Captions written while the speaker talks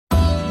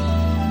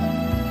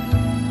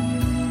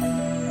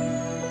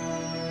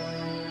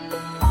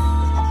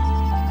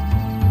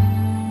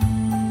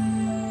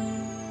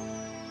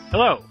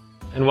Hello,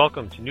 and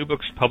welcome to New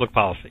Books Public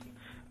Policy.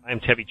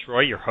 I'm Tevi Troy,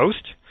 your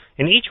host,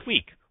 and each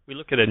week we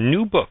look at a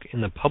new book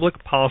in the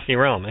public policy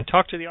realm and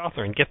talk to the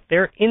author and get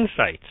their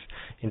insights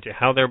into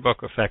how their book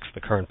affects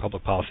the current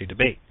public policy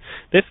debate.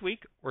 This week,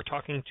 we're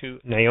talking to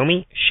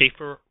Naomi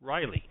Schaefer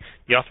Riley,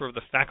 the author of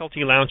The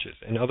Faculty Lounges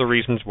and Other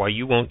Reasons Why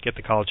You Won't Get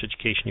the College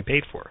Education You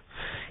Paid For.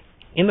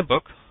 In the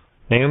book,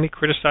 Naomi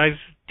criticizes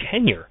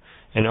tenure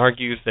and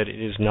argues that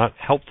it is not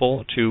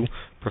helpful to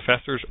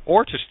professors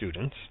or to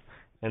students,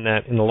 and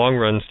that in the long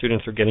run,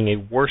 students are getting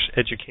a worse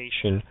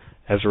education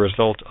as a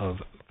result of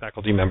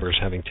faculty members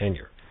having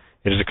tenure.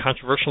 It is a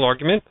controversial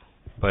argument,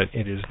 but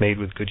it is made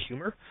with good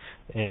humor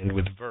and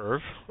with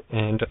verve,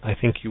 and I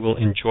think you will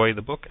enjoy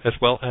the book as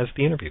well as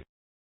the interview.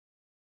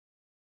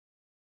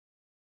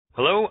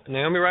 Hello,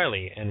 Naomi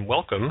Riley, and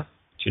welcome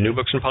to New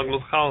Books in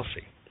Public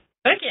Policy.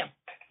 Thank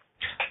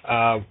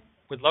you.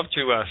 We'd love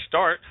to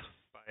start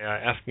by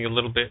asking you a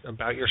little bit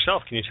about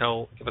yourself. Can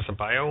you give us a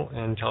bio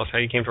and tell us how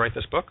you came to write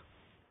this book?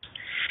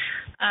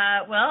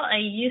 Well, I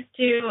used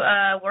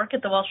to work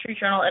at the Wall Street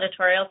Journal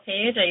editorial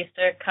page. I used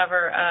to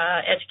cover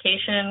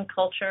education,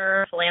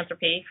 culture,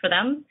 philanthropy for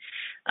them,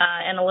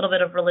 and a little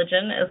bit of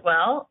religion as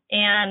well.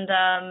 And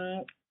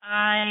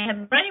I have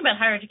been writing about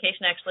higher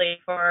education actually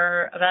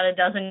for about a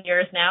dozen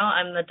years now.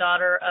 I'm the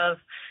daughter of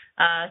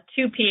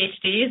 2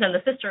 PhDs and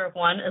the sister of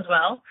one as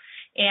well.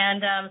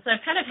 And so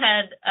I've kind of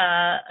had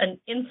an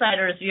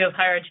insider's view of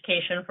higher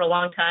education for a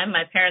long time.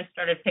 My parents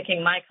started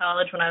picking my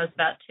college when I was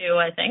about 2,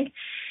 I think.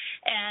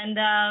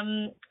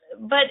 And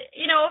but,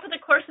 you know, over the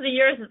course of the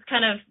years, it's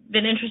kind of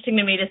been interesting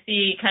to me to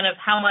see kind of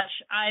how much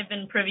I've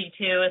been privy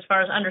to as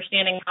far as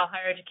understanding how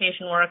higher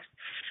education works,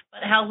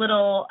 but how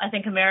little I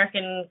think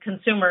American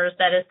consumers,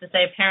 that is to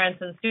say parents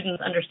and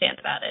students, understand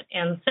about it.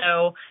 And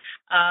so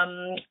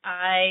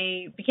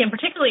I became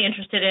particularly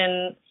interested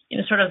in, you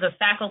know, sort of the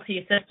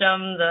faculty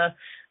system,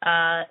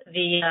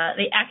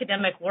 the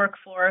academic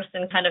workforce,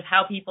 and kind of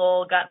how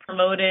people got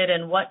promoted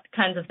and what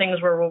kinds of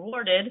things were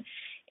rewarded.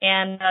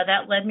 And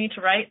that led me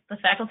to write The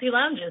Faculty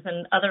Lounges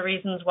and Other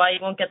Reasons Why You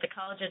Won't Get the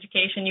College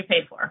Education You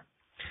Paid For.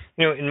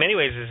 You know, in many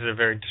ways, this is a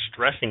very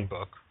distressing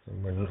book.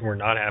 We're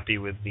not happy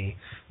with the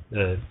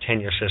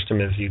tenure system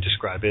as you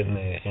describe it,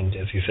 and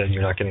as you said,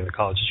 you're not getting the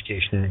college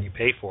education you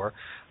pay for.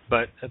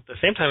 But at the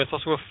same time, it's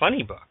also a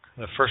funny book.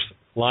 The first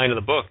line of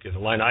the book is a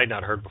line I'd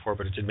not heard before,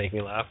 but it did make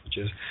me laugh, which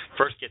is,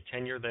 first get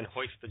tenure, then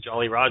hoist the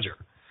Jolly Roger.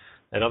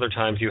 At other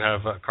times you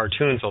have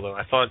cartoons, although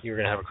I thought you were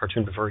going to have a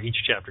cartoon before each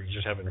chapter. You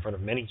just have it in front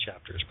of many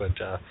chapters. But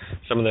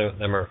some of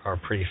them are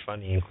pretty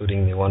funny,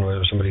 including the one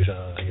where somebody's,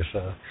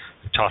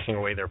 tossing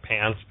away their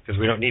pants because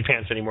we don't need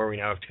pants anymore. We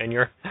now have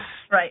tenure.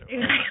 Right,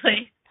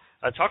 exactly.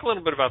 Talk a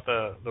little bit about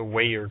the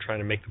way you're trying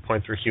to make the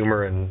point through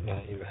humor and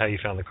how you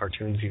found the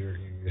cartoons you're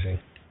using.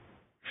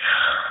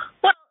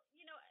 Well,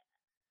 you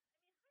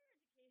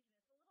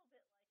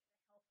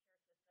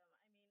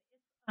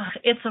know,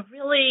 it's a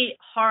really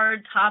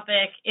hard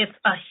topic. It's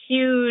a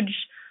huge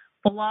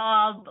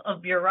blob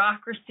of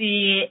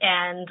bureaucracy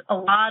and a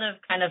lot of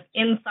kind of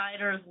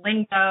insiders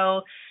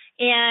lingo,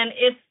 and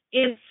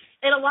it's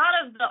a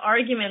lot of the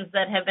arguments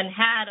that have been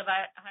had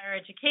about higher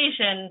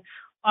education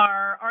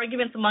are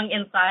arguments among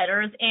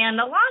insiders, and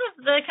a lot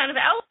of the kind of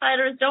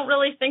outsiders don't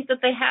really think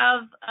that they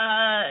have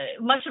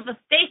much of a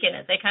stake in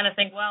it. They kind of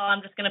think, well,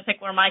 I'm just going to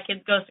pick where my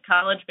kid goes to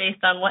college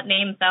based on what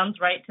name sounds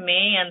right to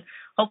me, and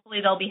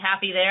hopefully they'll be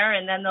happy there,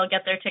 and then they'll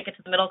get their ticket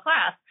to the middle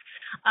class.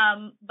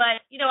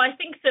 But, you know, I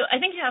think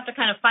you have to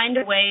kind of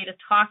find a way to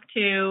talk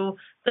to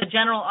the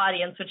general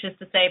audience, which is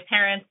to say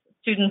parents,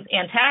 students,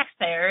 and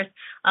taxpayers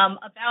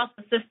about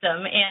the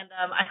system. And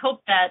I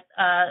hope that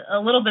a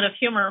little bit of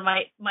humor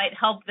might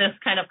help this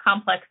kind of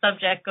complex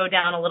subject go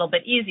down a little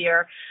bit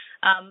easier.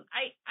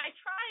 I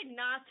try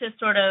not to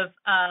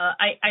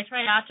I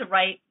try not to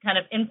write kind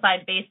of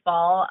inside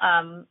baseball.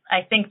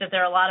 I think that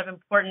there are a lot of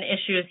important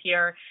issues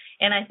here.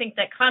 And I think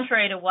that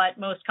contrary to what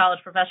most college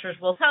professors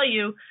will tell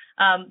you,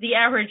 the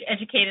average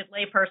educated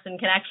layperson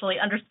can actually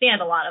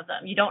understand a lot of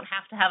them. You don't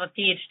have to have a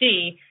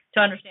PhD to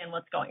understand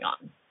what's going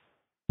on.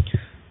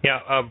 Yeah,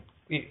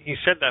 you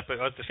said that, but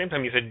at the same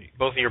time, you said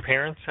both of your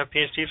parents have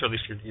PhDs, or at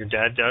least your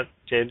dad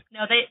did.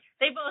 No,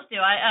 they both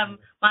do.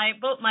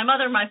 My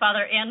mother, my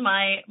father, and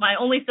my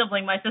only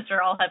sibling, my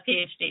sister, all have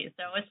PhDs.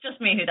 So it's just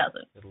me who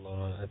doesn't.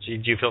 Do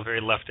you feel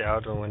very left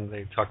out when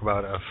they talk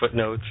about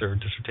footnotes or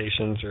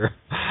dissertations or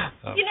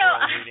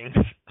readings?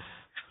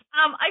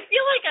 I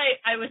feel like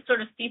I was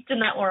sort of steeped in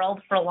that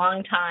world for a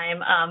long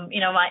time.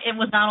 It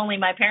was not only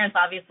my parents,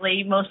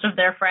 obviously, most of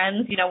their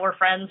friends, were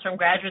friends from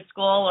graduate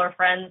school or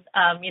friends,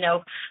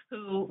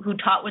 who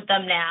taught with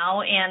them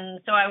now. And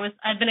so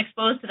I've been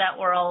exposed to that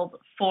world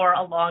for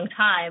a long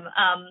time.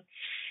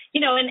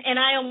 And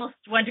I almost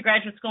went to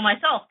graduate school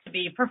myself, to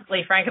be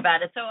perfectly frank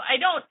about it. So I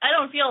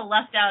don't feel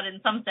left out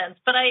in some sense,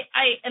 but I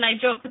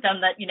joke with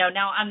them that,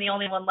 now I'm the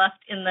only one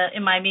left in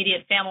my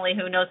immediate family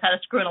who knows how to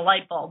screw in a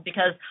light bulb,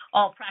 because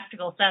all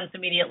practical sense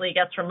immediately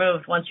gets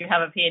removed once you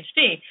have a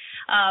PhD.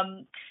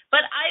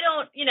 But I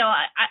don't,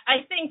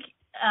 I think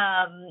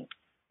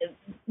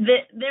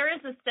that there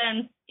is a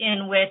sense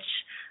in which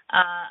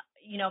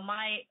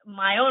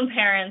my own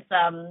parents,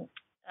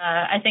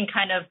 I think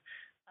kind of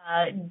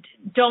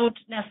don't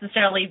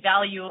necessarily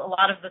value a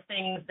lot of the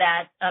things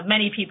that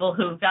many people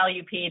who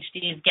value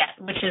PhDs get,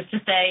 which is to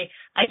say,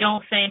 I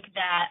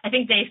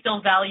think they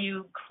still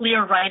value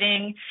clear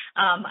writing.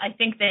 I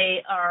think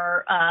they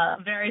are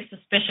very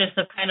suspicious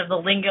of kind of the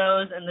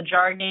lingos and the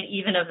jargon,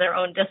 even of their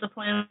own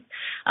disciplines.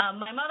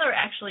 My mother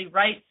actually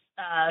writes,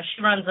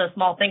 she runs a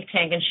small think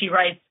tank, and she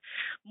writes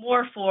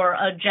more for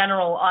a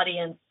general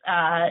audience,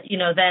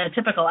 than a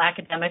typical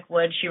academic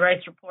would. She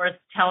writes reports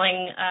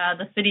telling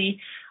the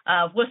city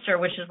of Worcester,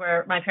 which is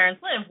where my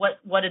parents live,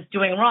 what it's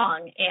doing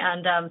wrong.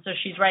 And so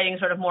she's writing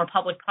sort of more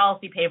public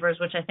policy papers,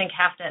 which I think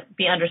have to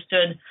be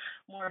understood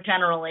more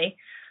generally.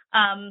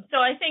 So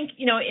I think,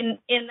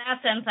 in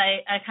that sense,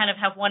 I kind of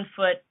have one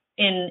foot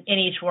in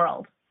each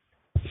world.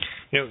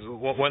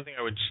 One thing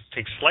I would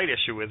take slight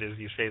issue with is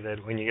you say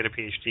that when you get a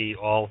PhD,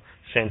 all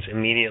sense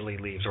immediately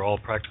leaves, or all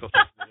practical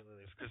sense immediately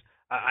leaves. Because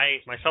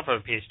I myself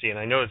have a PhD, and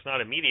I know it's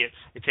not immediate.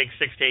 It takes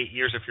 6 to 8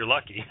 years if you're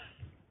lucky.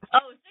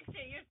 Oh, 6 to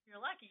 8 years if you're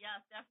lucky,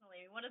 yes,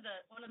 definitely. One of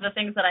the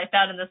things that I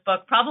found in this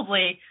book,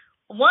 probably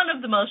one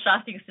of the most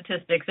shocking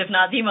statistics, if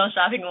not the most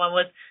shocking one,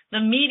 was the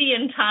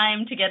median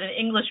time to get an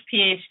English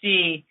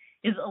PhD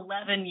is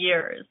 11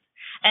 years.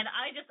 And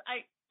I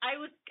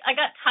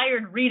got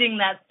tired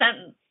reading that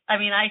sentence. I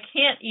mean, I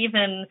can't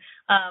even,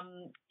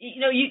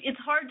 it's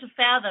hard to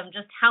fathom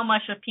just how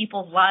much of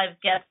people's lives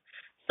gets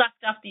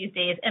sucked up these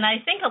days. And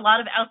I think a lot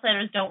of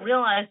outsiders don't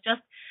realize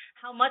just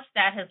how much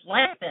that has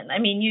lengthened. I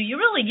mean, you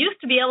really used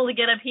to be able to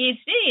get a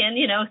PhD in,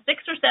 6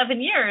 or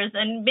 7 years,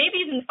 and maybe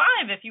even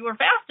 5 if you were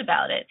fast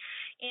about it.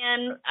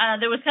 And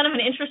there was kind of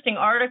an interesting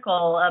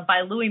article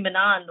by Louis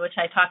Menand, which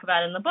I talk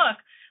about in the book,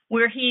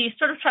 where he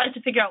sort of tried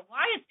to figure out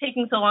why it's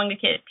taking so long to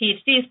get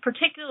PhDs,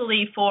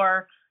 particularly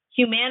for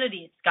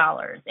humanities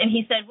scholars. And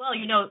he said, well,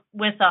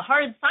 with a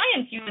hard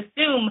science, you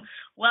assume,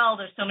 well,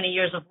 there's so many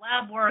years of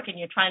lab work and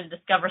you're trying to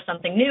discover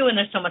something new and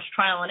there's so much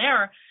trial and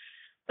error.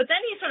 But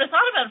then he sort of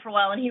thought about it for a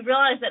while, and he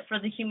realized that for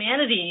the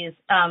humanities,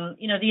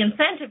 the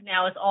incentive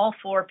now is all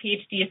for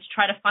PhDs to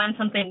try to find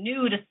something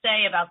new to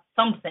say about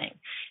something.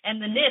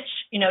 And the niche,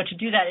 to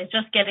do that is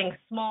just getting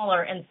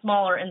smaller and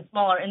smaller and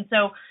smaller. And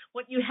so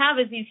what you have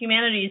is these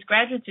humanities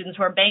graduate students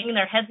who are banging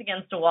their heads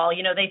against a wall.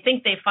 They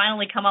think they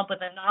finally come up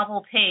with a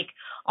novel take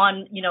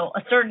on,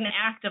 a certain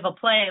act of a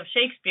play of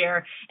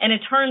Shakespeare. And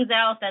it turns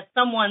out that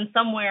someone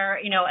somewhere,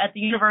 at the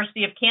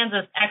University of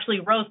Kansas actually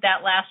wrote that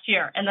last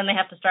year, and then they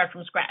have to start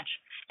from scratch.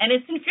 And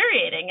it's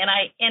infuriating. And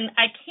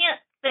I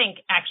can't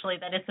think actually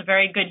that it's a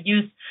very good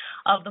use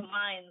of the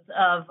minds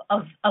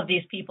of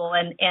these people,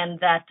 and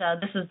that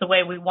this is the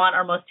way we want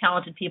our most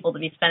talented people to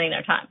be spending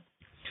their time.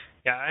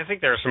 Yeah, I think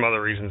there are some other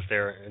reasons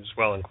there as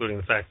well, including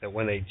the fact that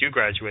when they do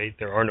graduate,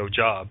 there are no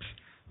jobs,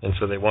 and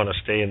so they want to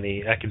stay in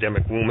the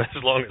academic womb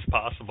as long as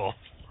possible.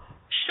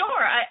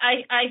 Sure.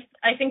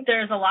 I think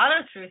there's a lot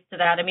of truth to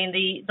that. I mean,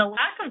 the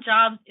lack of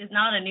jobs is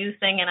not a new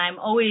thing, and I'm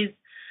always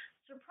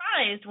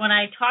surprised when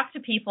I talk to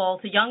people,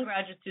 to young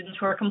graduate students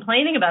who are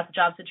complaining about the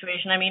job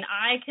situation. I mean,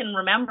 I can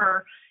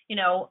remember, when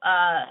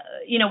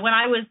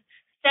I was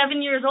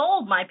 7 years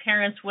old, my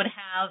parents would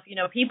have,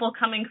 people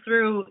coming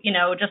through,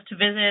 just to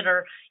visit,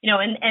 or,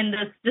 and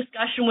the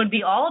discussion would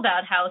be all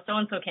about how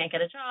so-and-so can't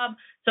get a job,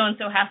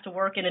 so-and-so has to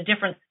work in a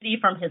different city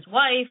from his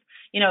wife,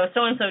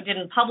 so-and-so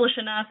didn't publish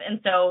enough,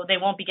 and so they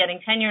won't be getting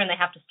tenure and they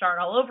have to start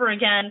all over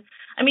again.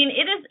 I mean,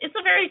 it's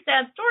a very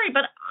sad story,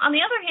 but on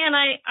the other hand,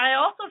 I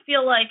also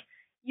feel like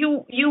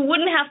you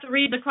wouldn't have to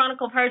read the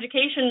Chronicle of Higher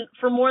Education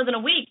for more than a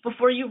week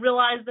before you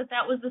realize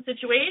that was the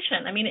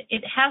situation. I mean,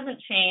 it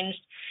hasn't changed,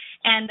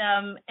 and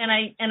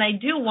I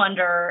do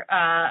wonder,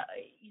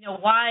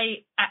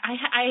 why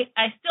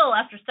I still,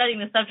 after studying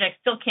the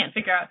subject, still can't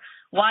figure out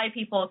why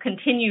people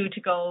continue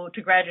to go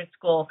to graduate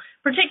school,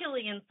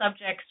 particularly in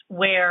subjects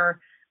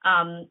where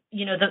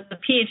the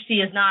PhD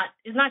is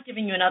not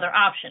giving you another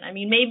option. I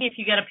mean, maybe if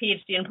you get a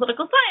PhD in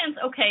political science,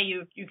 okay,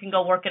 you can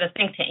go work at a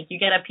think tank. You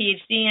get a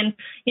PhD in,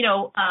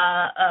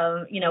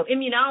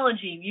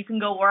 immunology, you can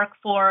go work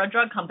for a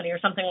drug company or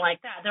something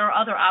like that. There are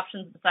other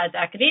options besides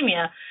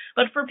academia.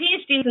 But for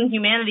PhDs in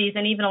humanities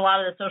and even a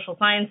lot of the social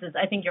sciences,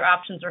 I think your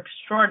options are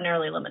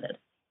extraordinarily limited.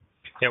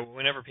 Yeah,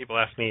 whenever people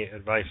ask me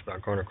advice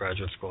about going to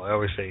graduate school, I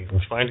always say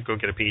it's fine to go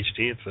get a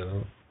PhD. It's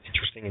a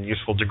interesting and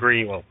useful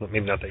degree. Well,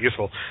 maybe not that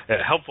useful,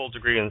 a helpful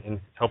degree in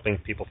helping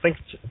people think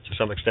to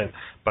some extent.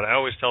 But I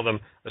always tell them,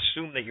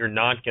 assume that you're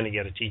not going to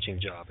get a teaching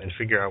job and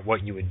figure out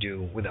what you would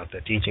do without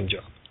that teaching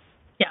job.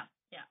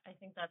 Yeah, I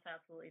think that's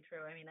absolutely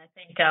true. I mean, I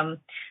think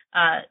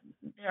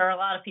there are a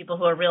lot of people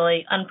who are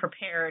really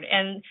unprepared.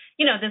 And,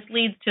 this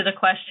leads to the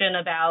question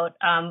about,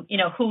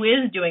 who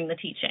is doing the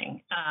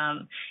teaching.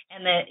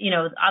 And that,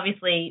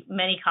 obviously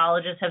many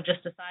colleges have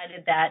just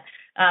decided that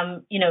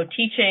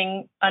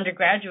teaching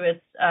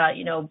undergraduates,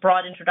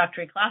 broad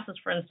introductory classes,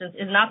 for instance,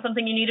 is not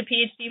something you need a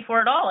PhD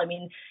for at all. I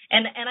mean,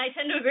 and I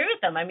tend to agree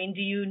with them. I mean,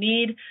 do you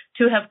need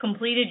to have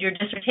completed your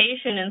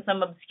dissertation in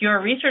some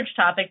obscure research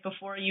topic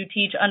before you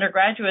teach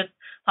undergraduates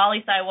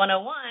Poli-Sci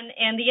 101?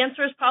 And the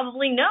answer is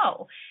probably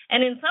no.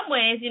 And in some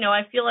ways,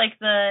 I feel like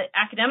the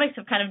academics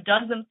have kind of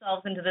dug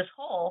themselves into this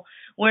hole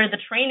where the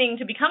training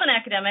to become an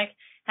academic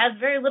has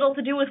very little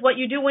to do with what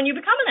you do when you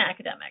become an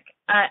academic.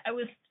 I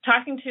was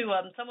talking to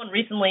someone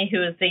recently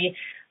who is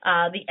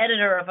the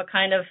editor of a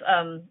kind of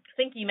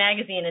thinky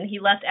magazine, and he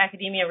left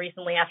academia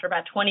recently after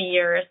about 20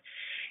 years.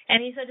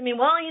 And he said to me,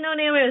 well,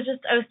 Naomi,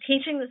 I was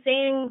teaching the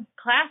same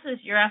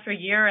classes year after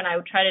year, and I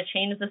would try to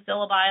change the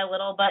syllabi a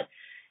little, but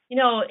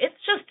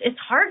it's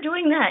hard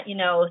doing that,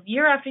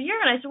 year after year.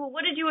 And I said, well,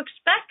 what did you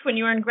expect when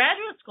you were in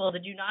graduate school?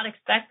 Did you not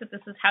expect that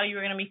this is how you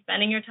were going to be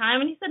spending your time?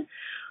 And he said,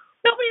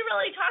 nobody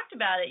really talked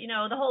about it.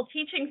 The whole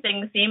teaching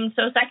thing seemed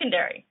so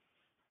secondary.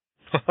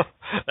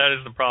 That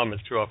is the problem.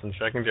 It's too often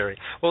secondary.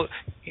 Well,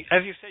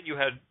 as you said, you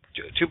had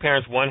two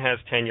parents. One has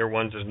tenure,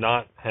 one does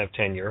not have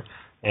tenure,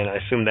 and I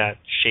assume that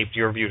shaped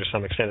your view to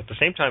some extent. At the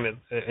same time,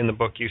 in the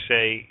book, you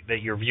say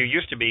that your view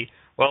used to be,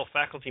 well,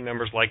 faculty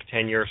members like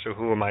tenure, so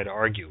who am I to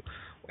argue?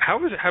 How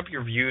have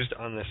your views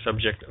on this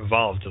subject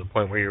evolved to the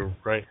point where you're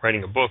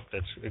writing a book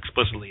that's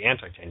explicitly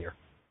anti-tenure?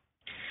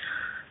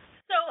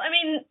 So,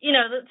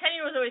 the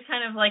tenure was always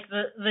kind of like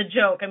the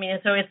joke.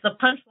 So it's the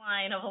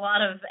punchline of a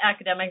lot of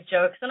academic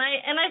jokes. And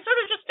I sort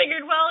of just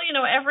figured, well, it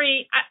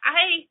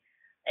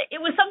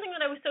was something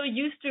that I was so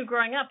used to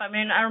growing up. I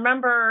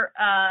remember,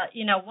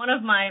 one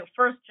of my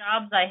first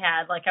jobs I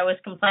had, I was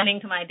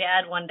complaining to my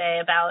dad one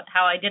day about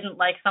how I didn't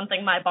like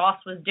something my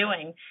boss was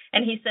doing.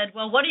 And he said,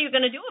 well, what are you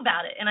going to do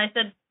about it? And I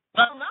said,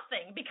 well,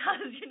 nothing,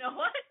 because you know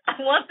what? I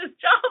want this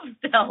job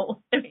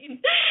still.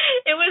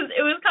 It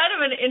was kind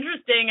of an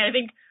interesting, I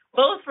think,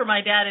 both for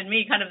my dad and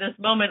me, kind of this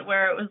moment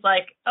where it was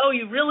like, oh,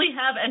 you really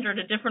have entered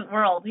a different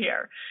world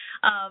here.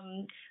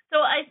 So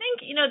I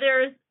think,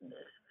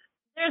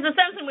 there's a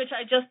sense in which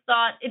I just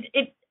thought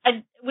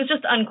I was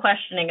just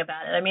unquestioning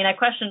about it. I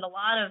questioned a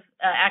lot of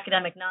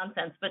academic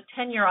nonsense, but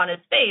tenure on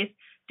its face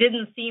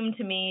didn't seem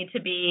to me to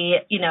be,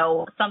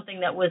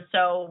 something that was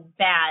so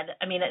bad.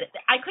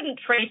 I couldn't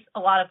trace a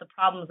lot of the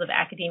problems of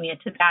academia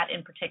to that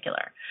in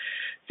particular.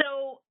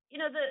 So,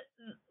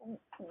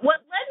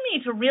 what led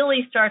me to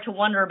really start to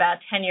wonder about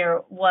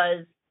tenure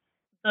was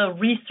the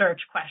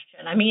research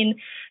question. I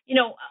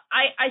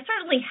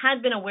certainly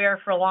had been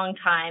aware for a long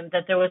time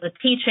that there was a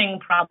teaching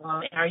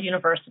problem in our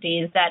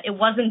universities, that it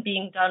wasn't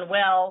being done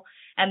well,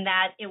 and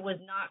that it was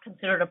not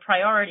considered a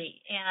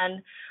priority.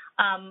 And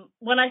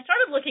when I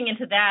started looking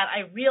into that,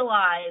 I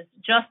realized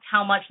just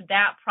how much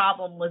that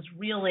problem was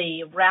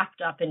really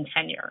wrapped up in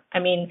tenure.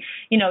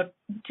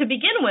 To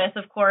begin with,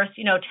 of course,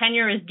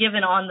 tenure is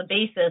given on the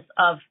basis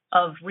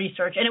of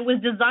research, and it was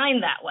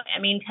designed that way.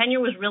 Tenure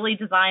was really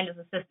designed as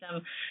a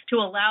system to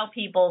allow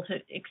people to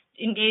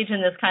engage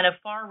in this kind of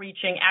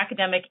far-reaching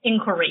academic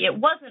inquiry. It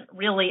wasn't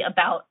really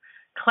about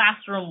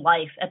classroom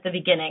life at the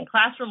beginning.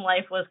 Classroom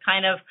life was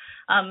kind of,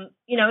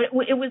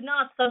 it was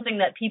not something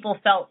that people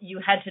felt you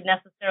had to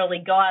necessarily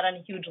go out on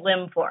a huge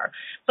limb for.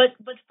 But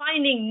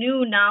finding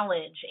new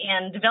knowledge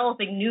and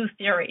developing new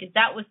theories,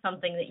 that was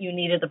something that you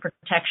needed the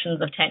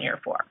protections of tenure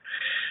for.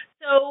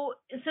 So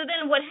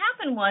then what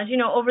happened was,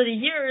 over the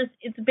years,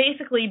 it's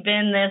basically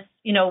been this,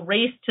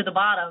 race to the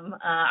bottom,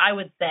 I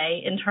would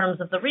say, in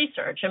terms of the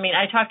research.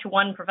 I talked to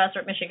one professor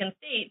at Michigan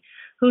State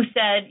who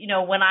said,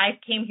 when I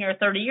came here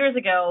 30 years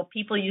ago,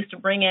 people used to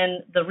bring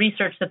in the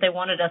research that they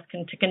wanted us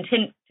to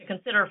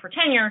consider for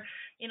tenure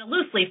in a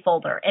loose leaf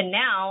folder, and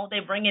now they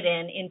bring it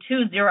in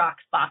 2 Xerox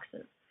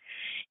boxes.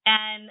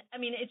 And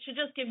it should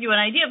just give you an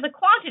idea of the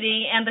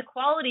quantity, and the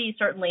quality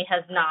certainly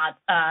has not,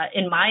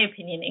 in my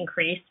opinion,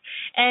 increased.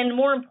 And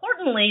more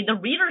importantly, the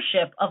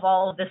readership of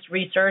all of this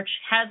research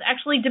has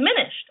actually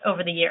diminished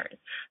over the years.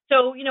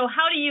 So,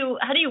 how do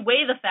you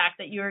weigh the fact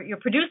that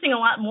you're producing a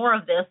lot more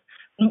of this,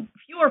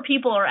 fewer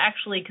people are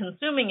actually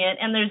consuming it,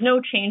 and there's no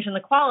change in the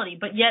quality,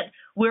 but yet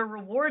we're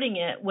rewarding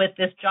it with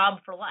this job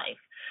for life?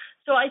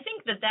 So I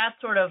think that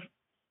sort of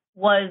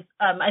was,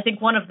 I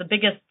think, one of the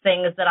biggest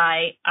things that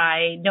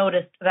I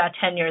noticed about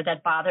tenure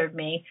that bothered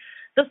me.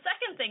 The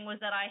second thing was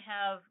that I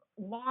have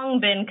long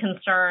been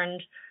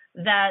concerned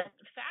that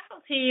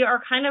faculty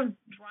are kind of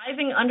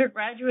driving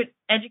undergraduate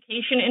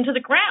education into the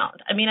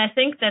ground. I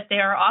think that they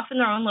are off in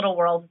their own little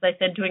worlds, as I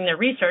said, doing their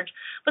research,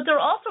 but they're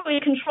also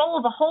in control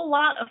of a whole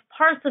lot of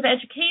parts of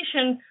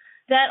education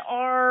that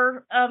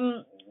are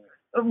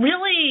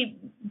really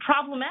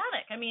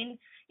problematic.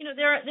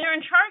 They're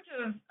in charge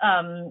of,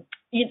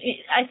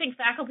 I think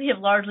faculty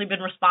have largely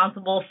been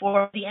responsible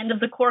for the end of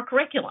the core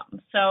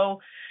curriculum.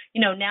 So,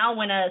 now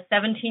when a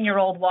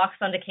 17-year-old walks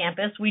onto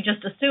campus, we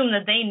just assume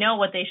that they know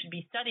what they should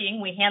be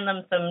studying. We hand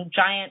them some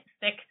giant,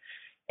 thick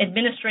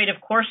administrative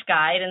course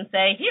guide and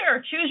say,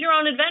 here, choose your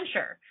own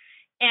adventure.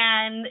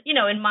 And,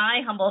 in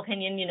my humble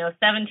opinion,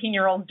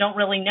 17-year-olds don't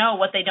really know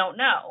what they don't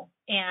know.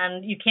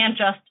 And you can't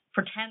just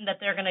pretend that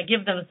they're going to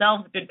give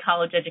themselves a good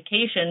college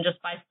education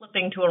just by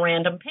flipping to a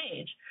random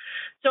page.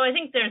 So I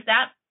think there's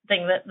that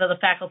thing that the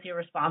faculty are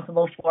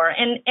responsible for.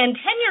 And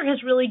tenure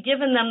has really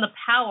given them the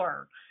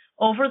power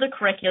over the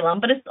curriculum,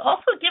 but it's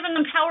also given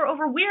them power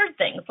over weird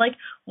things. Like,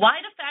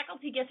 why do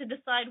faculty get to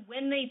decide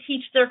when they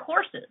teach their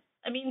courses?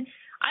 I mean,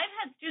 I've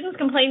had students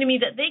complain to me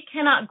that they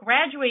cannot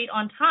graduate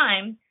on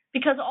time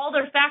because all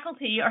their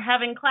faculty are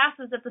having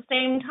classes at the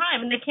same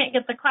time and they can't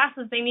get the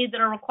classes they need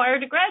that are required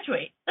to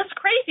graduate. That's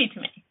crazy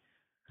to me.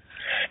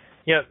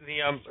 Yeah,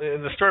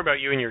 the story about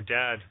you and your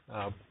dad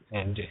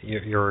and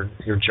your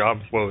job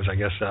woes, I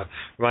guess,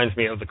 reminds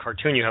me of the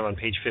cartoon you have on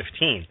page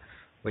 15,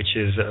 which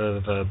is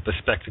of a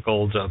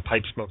bespectacled,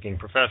 pipe-smoking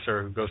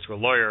professor who goes to a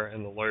lawyer,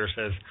 and the lawyer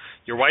says,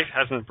 "Your wife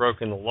hasn't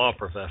broken the law,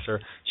 Professor.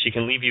 She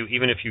can leave you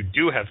even if you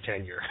do have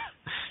tenure."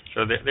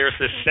 So there's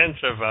this sense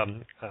of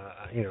entitlement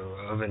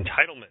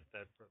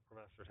that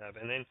professors have.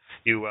 And then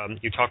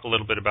you talk a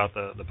little bit about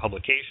the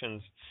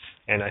publications,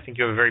 and I think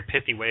you have a very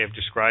pithy way of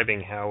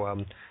describing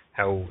how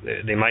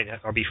they might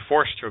be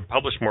forced to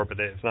publish more, but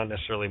it's not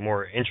necessarily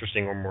more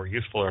interesting or more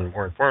useful or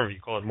more informative.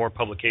 You call it more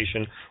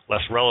publication,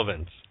 less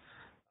relevance.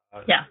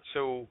 Yeah.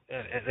 So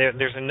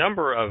there's a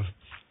number of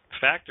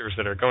factors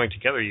that are going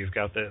together. You've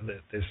got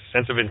this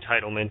sense of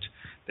entitlement,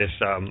 this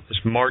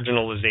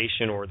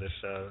marginalization or this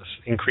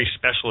increased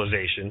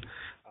specialization.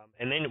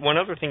 And then one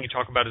other thing you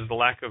talk about is the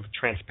lack of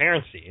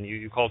transparency, and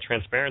you call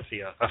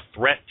transparency a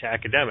threat to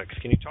academics.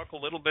 Can you talk a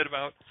little bit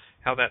about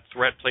how that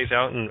threat plays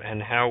out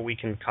and how we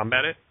can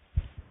combat it?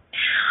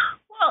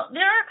 Well,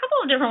 there are a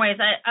couple of different ways.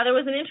 There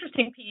was an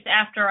interesting piece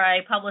after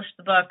I published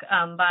the book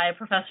by a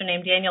professor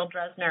named Daniel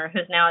Dresner,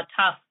 who's now at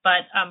Tufts.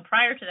 But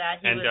prior to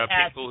that, he was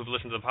at... people who've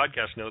listened to the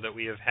podcast know that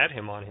we have had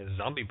him on his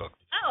zombie book.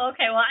 Oh,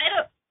 okay. Well,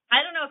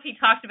 I don't know if he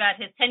talked about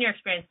his tenure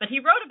experience, but he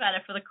wrote about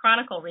it for the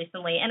Chronicle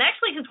recently. And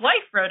actually, his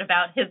wife wrote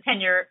about his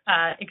tenure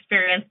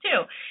experience,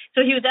 too.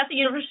 So he was at the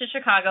University of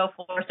Chicago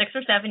for 6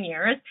 or 7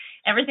 years.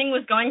 Everything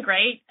was going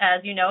great.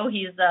 As you know,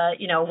 he's a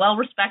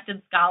well-respected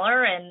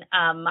scholar. And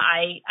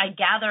I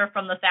gather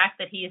from the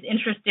fact that he's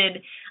interested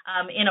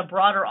in a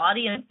broader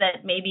audience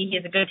that maybe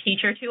he's a good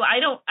teacher, too.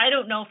 I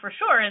don't know for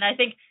sure. And I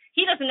think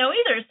he doesn't know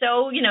either.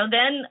 So,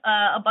 then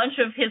a bunch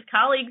of his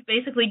colleagues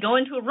basically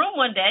go into a room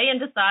one day and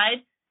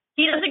decide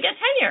he doesn't get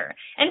tenure.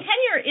 And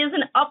tenure is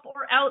an up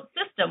or out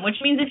system,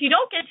 which means if you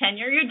don't get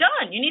tenure, you're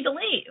done. You need to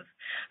leave.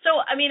 So,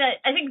 I mean,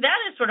 I think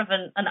that is sort of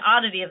an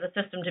oddity of the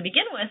system to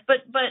begin with.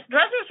 But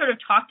Dresner sort of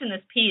talked in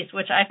this piece,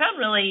 which I found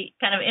really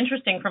kind of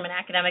interesting from an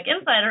academic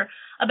insider,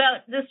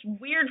 about this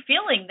weird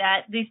feeling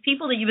that these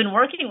people that you've been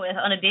working with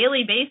on a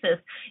daily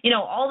basis,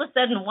 all of a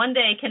sudden one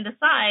day can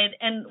decide,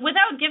 and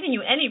without giving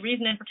you any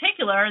reason in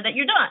particular, that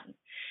you're done.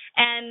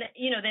 And,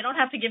 they don't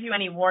have to give you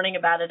any warning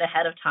about it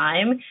ahead of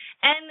time.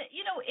 And,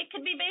 it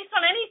could be based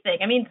on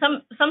anything. I mean,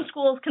 some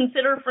schools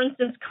consider, for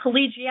instance,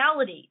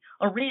 collegiality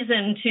a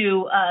reason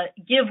to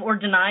give or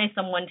deny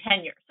someone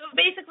tenure. So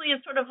basically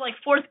it's sort of like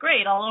fourth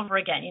grade all over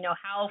again.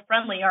 How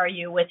friendly are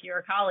you with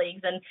your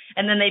colleagues?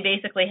 And then they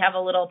basically have a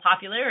little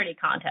popularity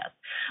contest.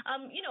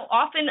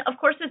 Often, of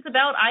course, it's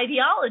about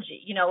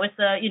ideology. It's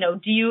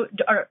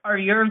are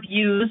your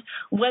views,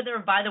 whether,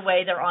 by the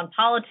way, they're on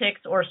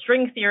politics or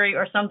string theory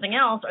or something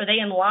else, are they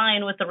in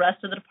line with the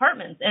rest of the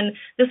departments? And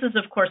this is,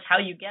 of course, how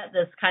you get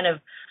this kind of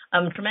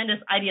tremendous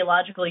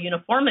ideological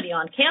uniformity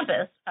on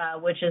campus,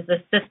 which is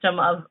this system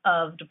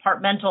of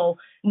departmental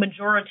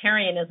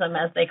majoritarianism,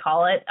 as they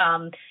call it.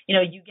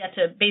 You get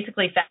to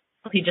basically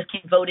faculty just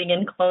keep voting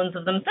in clones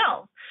of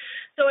themselves.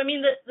 So, I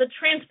mean, the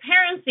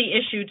transparency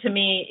issue to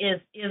me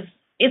is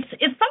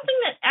it's something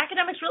that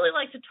academics really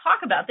like to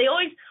talk about. They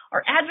always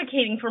are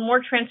advocating for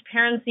more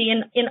transparency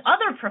in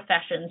other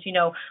professions.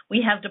 We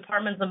have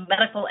departments of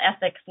medical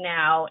ethics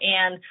now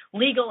and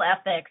legal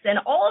ethics and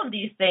all of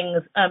these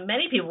things.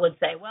 Many people would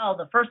say, well,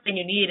 the first thing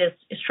you need is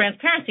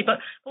transparency, but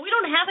we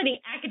don't have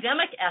any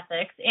academic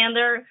ethics, and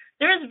there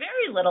is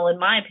very little, in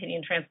my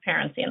opinion,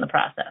 transparency in the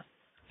process.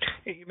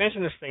 You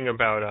mentioned this thing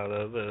about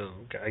the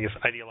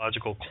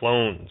ideological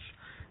clones,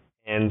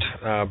 and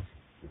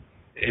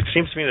it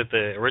seems to me that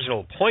the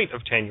original point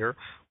of tenure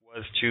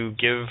was to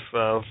give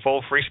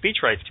full free speech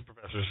rights to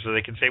professors so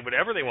they could say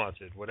whatever they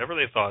wanted, whatever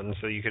they thought, and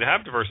so you could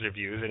have diversity of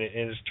views, and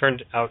it's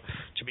turned out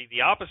to be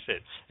the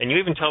opposite. And you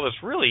even tell this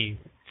really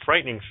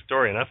frightening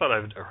story, and I thought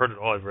I'd heard it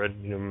all. I've read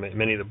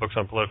many of the books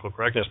on political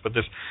correctness, but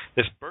this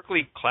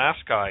Berkeley class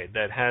guide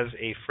that has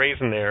a phrase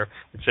in there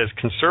that says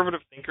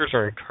conservative thinkers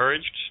are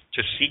encouraged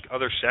to seek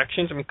other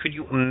sections. I mean, could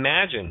you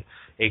imagine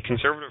a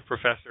conservative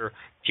professor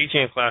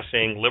teaching a class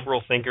saying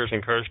liberal thinkers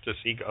encouraged to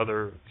seek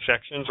other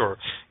sections,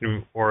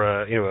 or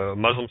a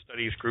Muslim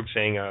studies group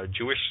saying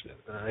Jewish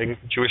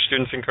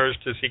students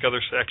encouraged to seek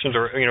other sections,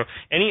 or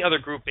any other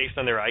group based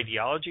on their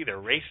ideology, their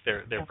race,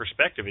 their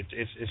perspective?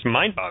 It's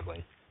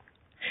mind-boggling.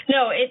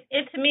 No, it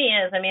to me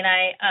is. I mean,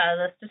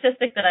 the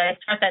statistic that I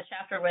start that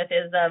chapter with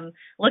is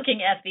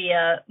looking at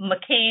the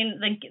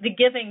McCain, the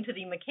giving to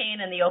the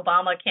McCain and the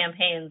Obama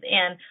campaigns,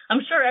 and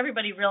I'm sure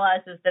everybody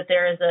realizes that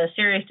there is a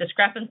serious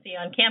discrepancy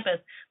on campus.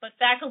 But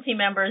faculty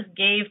members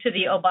gave to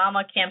the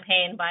Obama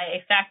campaign by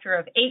a factor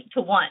of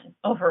 8-1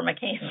 over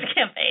McCain's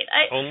campaign.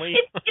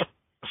 It's just,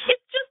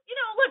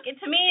 look,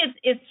 to me,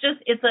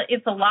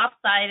 it's a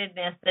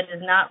lopsidedness that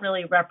is not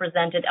really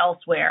represented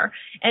elsewhere.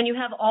 And you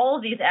have all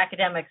of these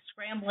academics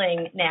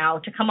scrambling now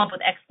to come up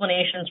with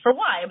explanations for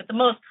why. But the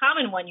most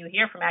common one you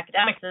hear from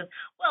academics is,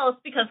 well,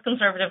 it's because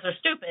conservatives are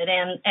stupid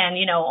and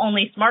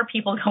only smart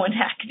people go into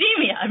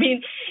academia. I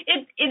mean,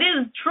 it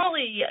is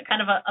truly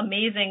kind of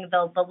amazing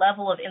the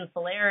level of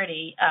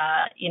insularity,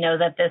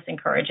 that this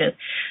encourages.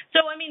 So,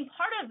 I mean,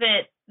 part of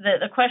it,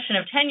 the question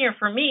of tenure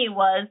for me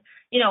was,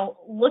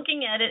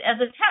 looking at it as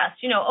a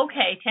test.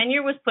 Okay,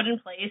 tenure was put in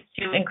place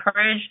to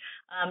encourage,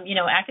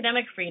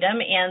 academic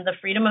freedom and the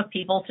freedom of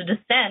people to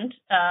dissent,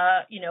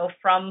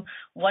 from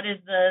what is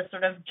the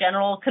sort of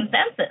general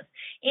consensus.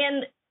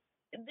 And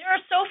there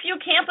are so few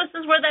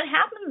campuses where that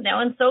happens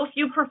now, and so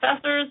few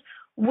professors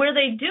where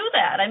they do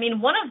that. I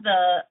mean, one of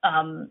the,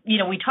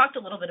 we talked a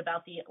little bit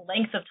about the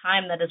length of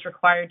time that is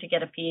required to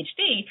get a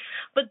PhD,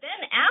 but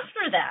then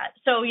after that,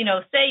 so,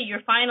 say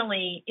you're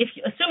finally,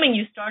 assuming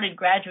you started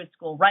graduate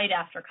school right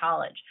after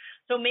college,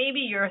 so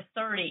maybe you're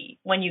 30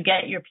 when you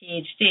get your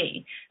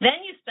PhD,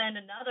 then you spend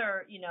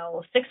another,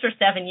 6 or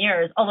 7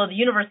 years, although the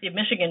University of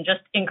Michigan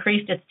just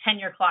increased its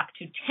tenure clock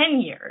to 10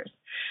 years,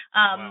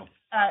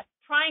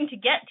 trying to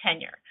get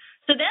tenure.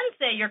 So then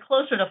say you're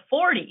closer to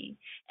 40,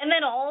 and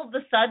then all of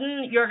a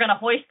sudden you're going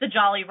to hoist the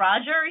Jolly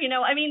Roger.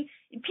 I mean,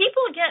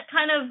 people get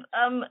kind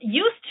of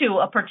used to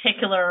a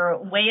particular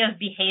way of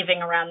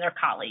behaving around their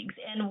colleagues.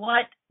 And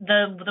what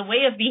the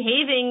way of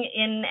behaving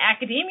in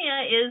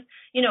academia is,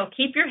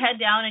 keep your head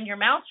down and your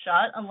mouth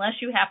shut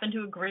unless you happen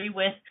to agree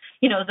with,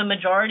 the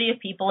majority of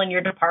people in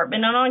your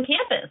department and on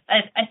campus.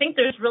 I think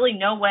there's really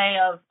no way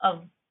of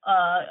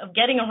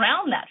getting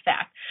around that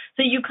fact.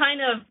 So you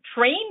kind of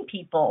train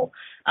people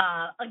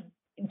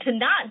to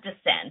not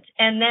dissent.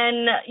 And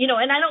then,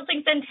 and I don't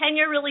think then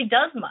tenure really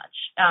does much,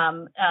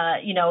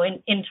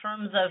 in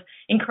terms of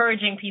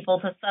encouraging people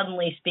to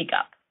suddenly speak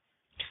up.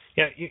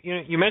 Yeah,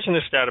 you mentioned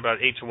this stat about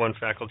 8-1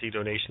 faculty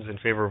donations in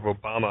favor of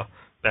Obama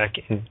back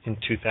in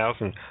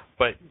 2000,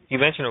 but you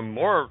mentioned a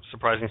more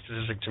surprising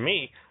statistic to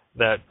me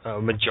that a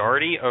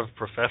majority of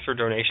professor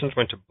donations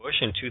went to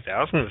Bush in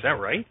 2000. Is that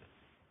right?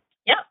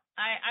 Yep.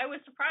 I was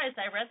surprised.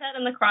 I read that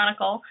in the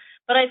Chronicle,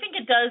 but I think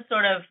it does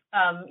sort of,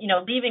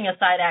 leaving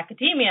aside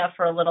academia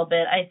for a little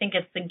bit, I think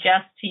it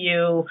suggests to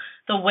you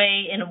the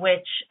way in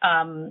which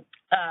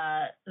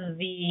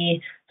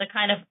the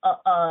kind of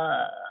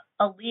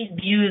elite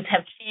views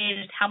have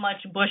changed, how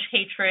much Bush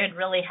hatred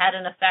really had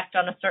an effect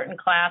on a certain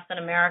class in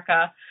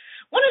America.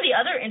 One of the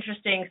other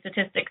interesting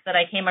statistics that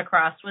I came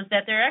across was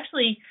that there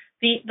actually,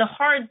 the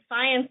hard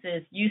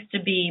sciences used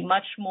to be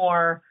much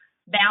more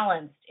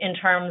balanced in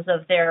terms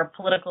of their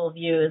political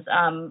views.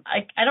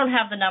 I don't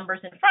have the numbers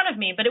in front of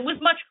me, but it was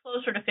much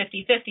closer to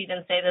 50-50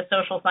 than, say, the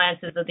social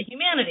sciences or the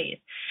humanities.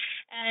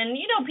 And,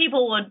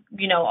 people would,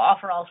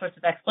 offer all sorts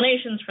of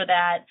explanations for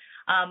that.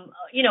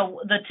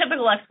 The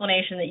typical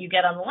explanation that you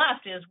get on the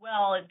left is,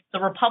 well, it's the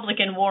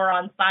Republican war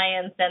on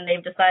science, and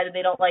they've decided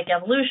they don't like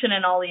evolution,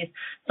 and all these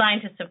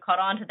scientists have caught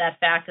on to that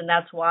fact, and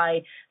that's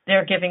why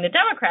they're giving the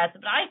Democrats.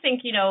 But I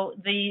think,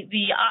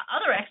 the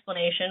other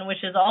explanation,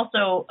 which is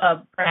also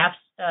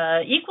perhaps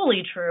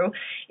equally true,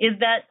 is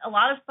that a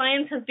lot of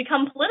science has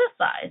become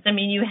politicized. I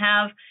mean, you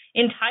have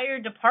entire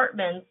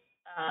departments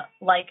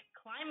like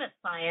climate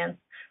science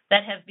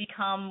that have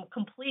become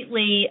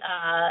completely,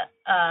 that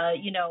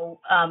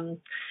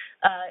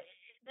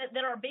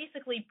are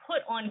basically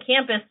put on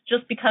campus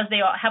just because they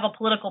have a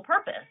political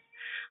purpose.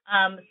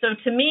 So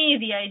to me,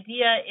 the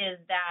idea is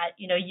that,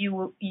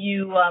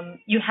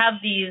 you have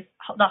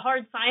the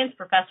hard science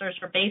professors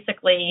are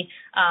basically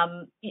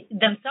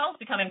themselves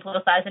becoming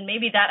politicized, and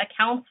maybe that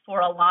accounts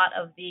for a lot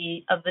of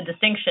the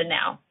distinction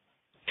now.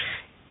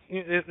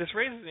 This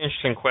raises an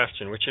interesting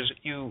question, which is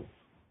you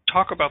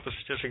talk about the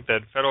statistic that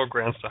federal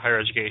grants to higher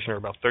education are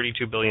about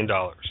 $32 billion.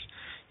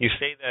 You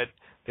say that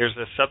there's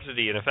a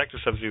subsidy, an effective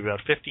subsidy of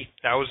about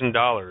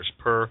 $50,000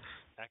 per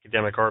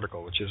academic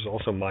article, which is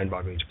also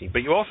mind-boggling to me. But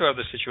you also have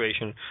the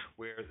situation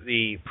where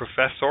the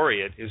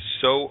professoriate is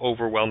so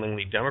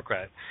overwhelmingly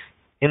Democrat.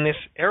 In this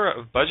era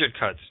of budget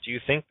cuts, do you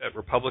think that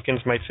Republicans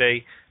might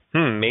say,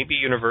 maybe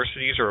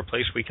universities are a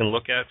place we can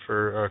look at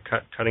for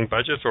cutting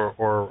budgets, or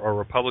are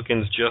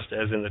Republicans just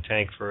as in the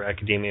tank for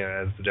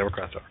academia as the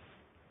Democrats are?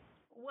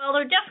 Well,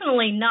 they're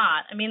definitely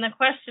not. I mean, the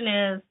question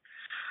is,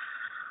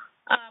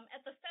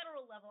 at the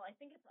federal level, I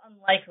think it's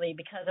unlikely,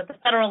 because at the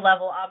federal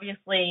level,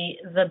 obviously,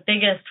 the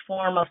biggest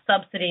form of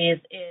subsidies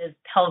is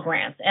Pell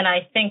Grants. And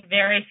I think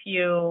very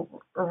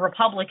few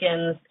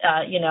Republicans,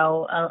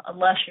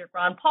 unless you're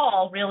Ron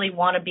Paul, really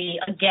want to be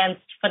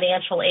against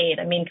financial aid.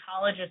 I mean,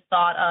 college is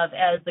thought of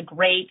as the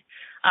great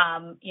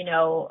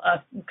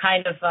a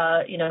kind of,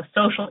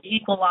 social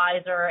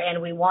equalizer,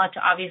 and we want to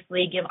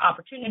obviously give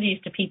opportunities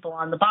to people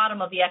on the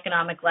bottom of the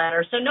economic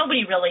ladder. So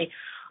nobody really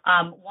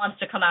wants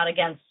to come out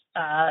against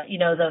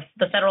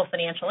the federal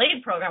financial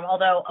aid program.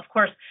 Although, of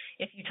course,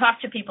 if you talk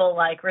to people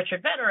like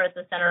Richard Vedder at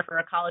the Center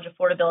for College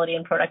Affordability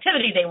and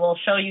Productivity, they will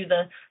show you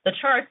the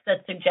charts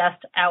that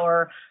suggest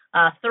our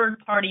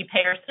third-party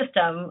payer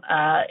system,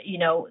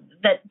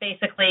 that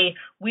basically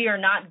we are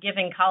not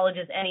giving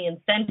colleges any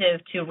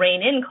incentive to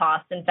rein in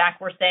costs. In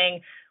fact, we're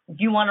saying, if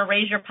you want to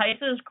raise your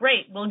prices,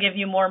 great, we'll give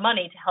you more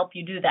money to help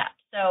you do that.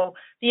 So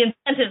the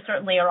incentives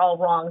certainly are all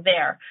wrong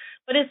there.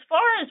 But as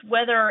far as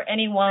whether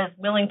anyone is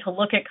willing to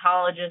look at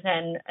colleges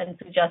and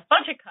suggest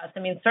budget cuts, I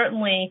mean,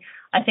 certainly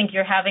I think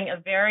you're having a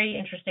very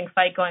interesting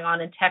fight going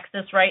on in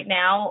Texas right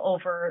now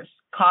over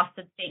costs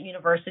at state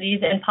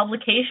universities, and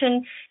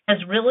publication has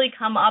really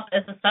come up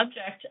as a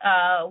subject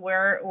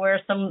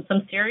where some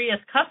serious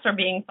cuts are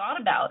being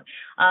thought about.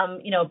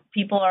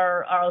 People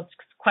are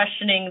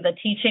questioning the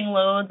teaching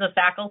loads of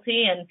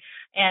faculty, and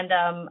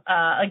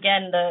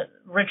again, the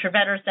Richard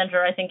Vedder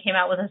Center, I think, came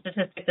out with a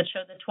statistic that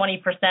showed that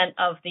 20%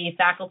 of the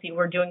faculty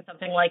were doing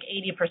something like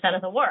 80%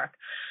 of the work.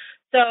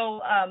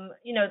 So,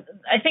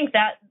 I think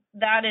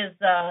that is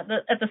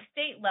at the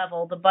state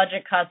level, the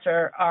budget cuts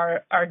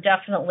are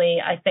definitely,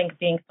 I think,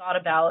 being thought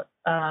about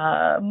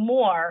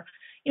more.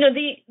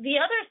 The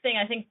other thing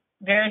I think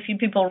very few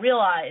people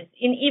realize,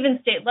 and even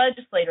state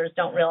legislators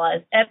don't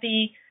realize, at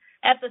the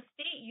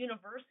state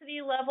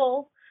university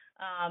level,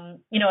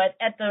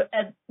 at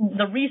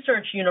the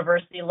research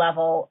university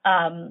level,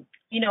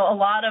 a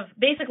lot of,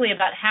 basically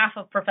about half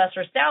of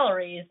professor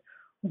salaries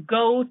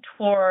go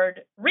toward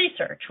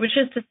research, which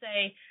is to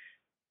say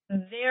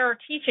they're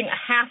teaching a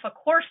half a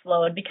course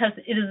load because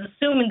it is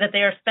assumed that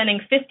they are spending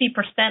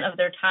 50% of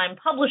their time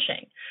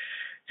publishing.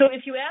 So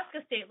if you ask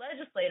a state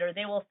legislator,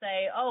 they will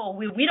say, oh,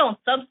 we don't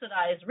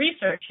subsidize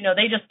research,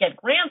 they just get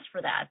grants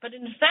for that. But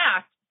in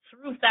fact,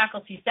 through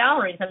faculty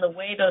salaries and the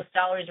way those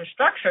salaries are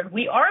structured,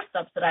 we are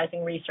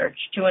subsidizing research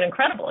to an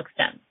incredible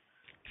extent.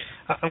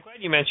 I'm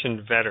glad you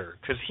mentioned Vedder,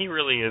 because he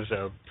really is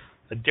a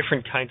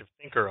different kind of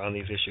thinker on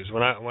these issues.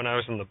 When I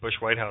was in the Bush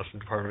White House, the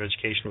Department of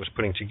Education was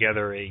putting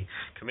together a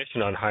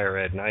commission on higher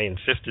ed, and I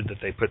insisted that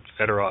they put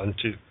Vedder on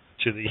to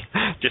the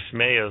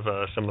dismay of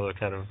some of the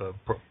kind of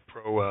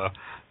pro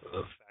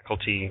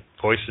faculty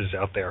voices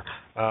out there.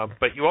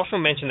 But you also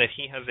mentioned that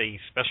he has a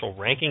special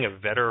ranking, a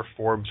Vedder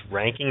Forbes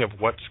ranking of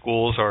what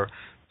schools are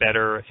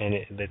better,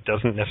 and that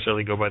doesn't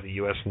necessarily go by the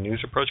U.S.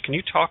 News approach. Can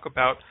you talk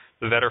about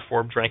the Vedder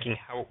Forbes ranking,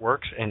 how it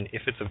works, and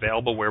if it's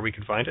available, where we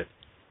can find it?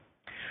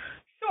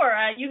 Sure.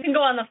 You can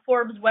go on the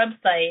Forbes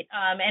website,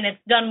 and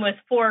it's done with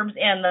Forbes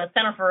and the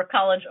Center for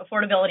College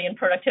Affordability and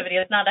Productivity.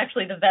 It's not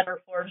actually the Vedder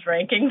Forbes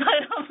ranking,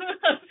 but I'll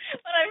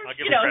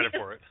give him credit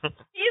for it.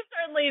 He's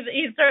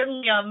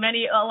certainly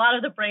a lot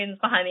of the brains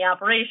behind the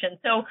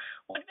operation. So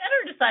what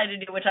Vedder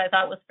decided to do, which I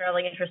thought was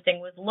fairly interesting,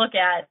 was look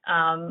at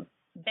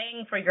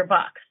bang for your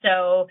buck.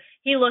 So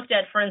he looked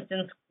at, for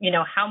instance,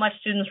 how much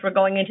students were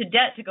going into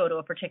debt to go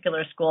to a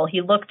particular school.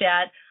 He looked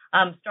at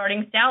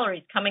starting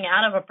salaries coming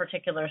out of a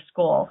particular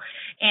school.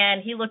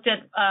 And he looked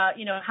at,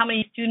 how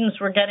many students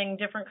were getting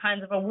different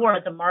kinds of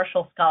awards, a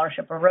Marshall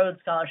Scholarship, a Rhodes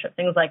Scholarship,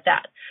 things like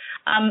that.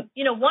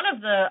 One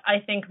of the, I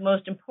think,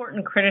 most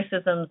important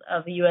criticisms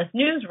of the U.S.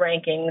 News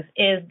rankings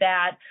is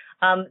that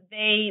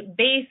they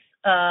base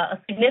a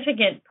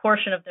significant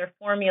portion of their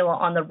formula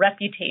on the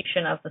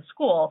reputation of the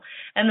school.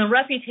 And the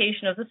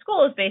reputation of the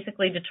school is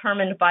basically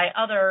determined by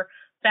other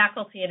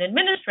faculty and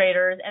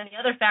administrators, and the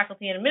other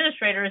faculty and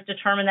administrators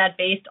determine that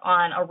based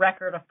on a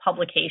record of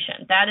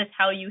publication. That is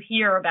how you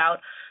hear about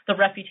the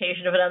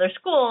reputation of another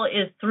school,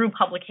 is through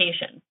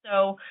publication.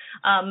 So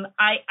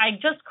I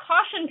just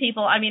caution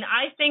people. I mean,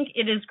 I think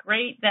it is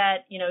great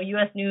that,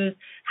 U.S. News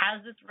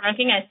has this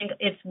ranking. I think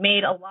it's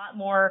made a lot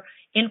more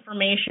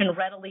information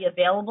readily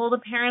available to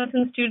parents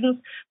and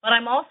students, but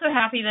I'm also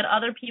happy that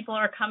other people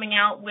are coming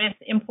out with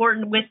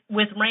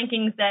with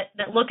rankings that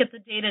look at the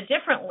data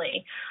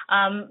differently,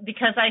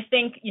 because I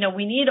think,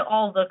 we need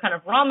all the kind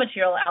of raw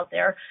material out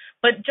there,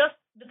 but just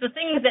the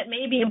things that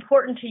may be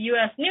important to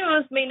U.S.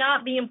 News may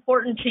not be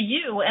important to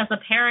you as a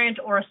parent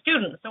or a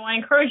student. So I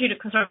encourage you to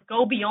sort of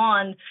go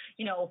beyond,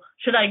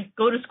 should I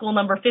go to school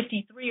number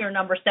 53 or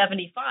number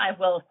 75?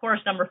 Well, of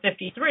course, number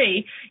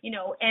 53,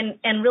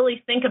 and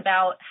really think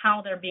about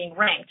how they're being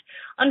ranked.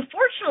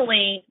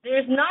 Unfortunately,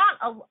 there's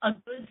not a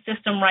good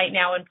system right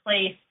now in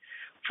place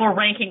for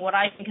ranking what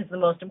I think is the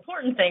most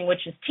important thing,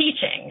 which is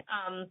teaching.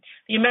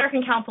 The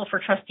American Council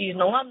for Trustees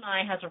and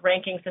Alumni has a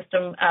ranking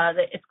system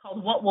that it's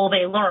called What Will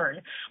They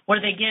Learn, where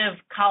they give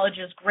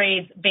colleges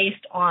grades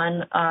based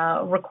on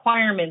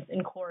requirements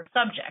in core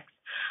subjects.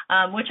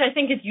 which I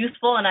think is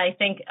useful. And I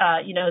think,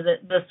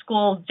 the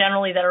schools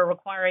generally that are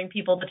requiring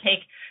people to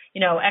take,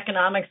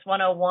 Economics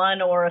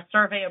 101 or a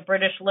survey of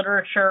British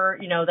literature,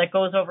 that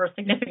goes over a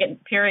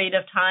significant period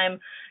of time,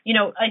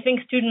 I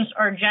think students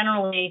are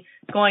generally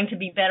going to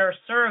be better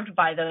served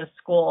by those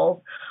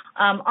schools.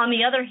 On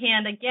the other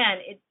hand, again,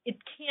 it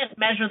can't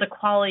measure the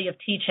quality of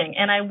teaching.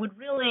 And I would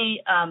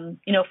really,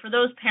 for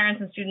those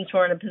parents and students who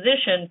are in a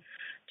position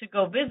to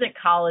go visit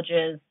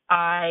colleges,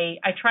 I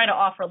try to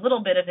offer a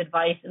little bit of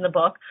advice in the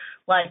book,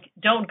 like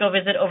don't go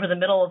visit over the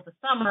middle of the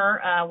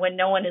summer when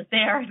no one is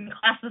there and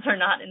classes are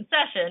not in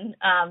session.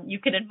 You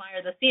can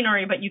admire the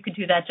scenery, but you could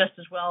do that just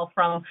as well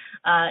from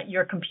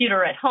your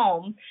computer at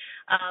home.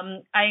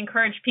 I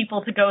encourage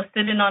people to go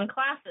sit in on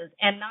classes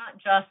and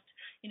not just,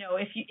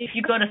 if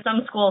you go to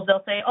some schools,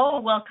 they'll say,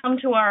 oh, well, come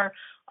to our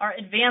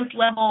advanced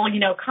level,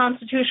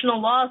 constitutional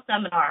law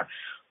seminar.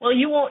 Well,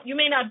 you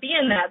may not be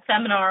in that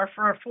seminar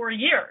for 4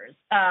 years.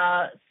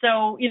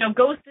 So,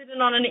 go sit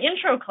in on an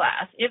intro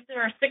class. If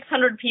there are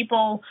 600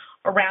 people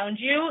around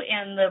you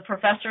and the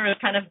professor is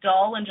kind of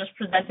dull and just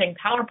presenting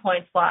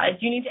PowerPoint slides,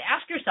 you need to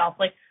ask yourself,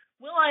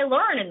 will I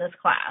learn in this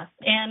class?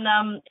 And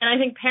I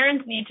think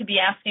parents need to be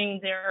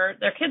asking their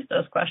kids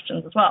those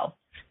questions as well.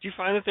 Do you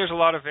find that there's a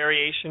lot of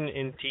variation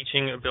in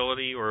teaching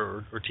ability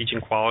or teaching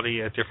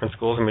quality at different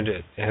schools? I mean,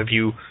 have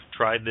you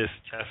tried this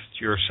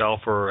test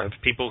yourself, or have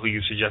people who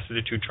you suggested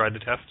it to tried the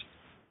test?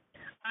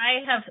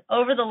 I have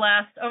over the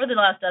last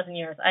dozen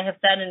years. I have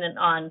sat in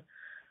on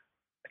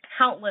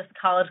countless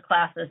college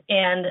classes,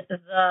 and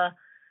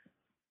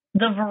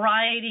the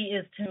variety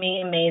is to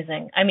me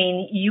amazing. I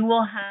mean, you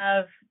will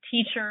have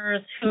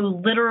teachers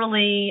who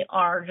literally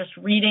are just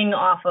reading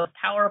off of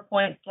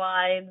PowerPoint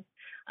slides.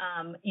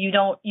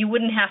 You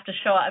wouldn't have to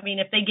show up. I mean,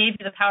 if they gave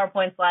you the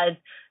PowerPoint slides,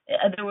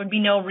 there would be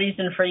no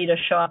reason for you to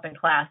show up in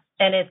class.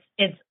 And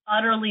it's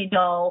utterly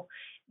dull,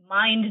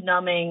 mind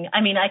numbing.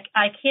 I mean,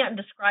 I can't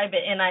describe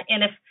it. And I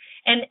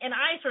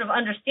sort of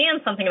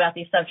understand something about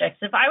these subjects.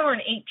 If I were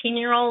an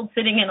 18-year-old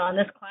sitting in on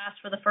this class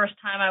for the first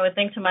time, I would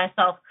think to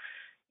myself,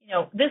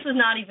 this is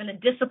not even a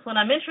discipline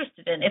I'm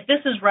interested in, if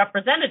this is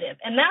representative.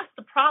 And that's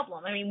the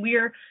problem. I mean,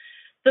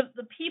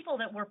 the people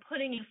that we're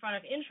putting in front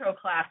of intro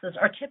classes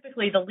are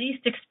typically the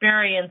least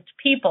experienced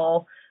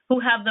people who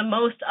have the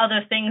most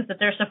other things that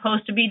they're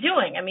supposed to be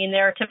doing. I mean,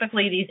 they're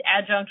typically these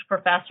adjunct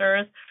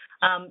professors,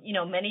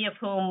 many of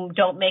whom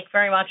don't make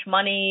very much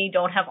money,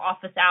 don't have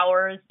office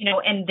hours,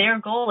 and their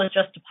goal is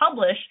just to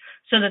publish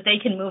so that they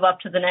can move up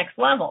to the next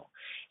level.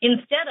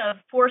 Instead of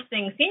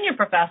forcing senior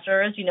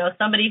professors,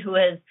 somebody who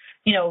has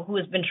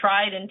been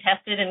tried and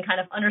tested and kind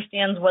of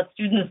understands what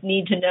students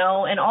need to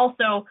know, and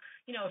also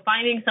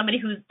finding somebody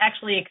who's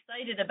actually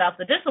excited about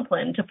the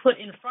discipline to put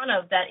in front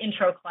of that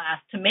intro class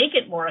to make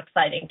it more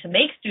exciting, to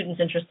make students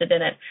interested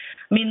in it.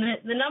 I mean,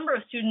 the number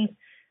of students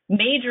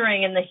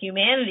majoring in the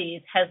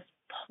humanities has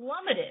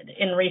plummeted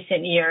in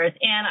recent years.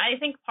 And I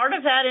think part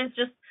of that is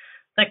just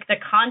like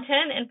the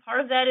content, and part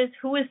of that is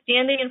who is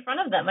standing in front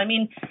of them. I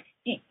mean,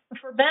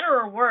 for better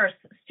or worse,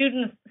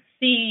 students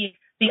see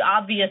the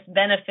obvious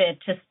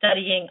benefit to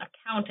studying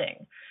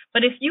accounting.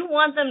 But if you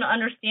want them to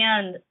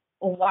understand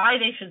why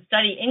they should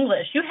study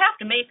English, you have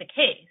to make the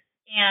case.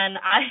 And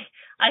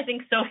I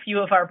think so few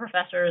of our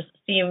professors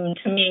seem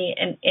to me,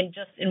 and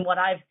just in what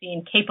I've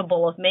seen,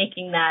 capable of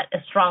making that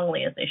as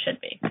strongly as they should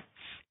be.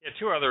 Yeah,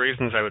 two other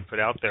reasons I would put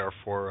out there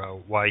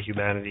for why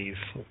humanities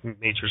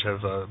majors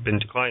have been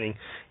declining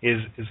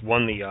is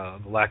one, the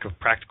lack of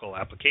practical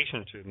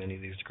application to many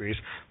of these degrees,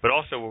 but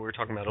also what we were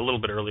talking about a little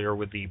bit earlier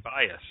with the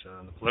bias,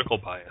 the political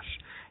bias.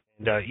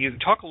 You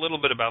talk a little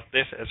bit about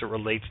this as it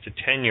relates to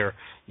tenure.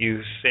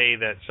 You say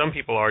that some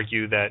people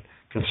argue that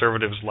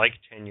conservatives like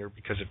tenure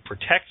because it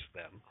protects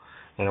them,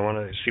 and I want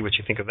to see what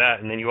you think of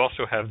that. And then you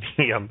also have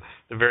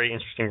the very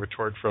interesting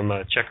retort from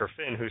Checker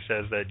Finn, who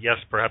says that yes,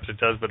 perhaps it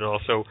does, but it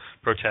also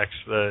protects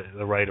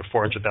the right of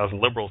 400,000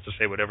 liberals to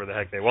say whatever the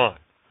heck they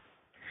want.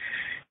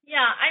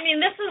 Yeah, I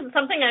mean, this is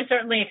something I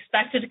certainly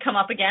expected to come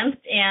up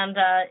against, and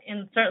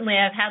certainly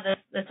I've had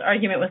this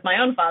argument with my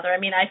own father.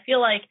 I mean, I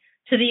feel like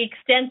to the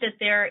extent that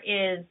there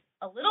is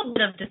a little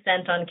bit of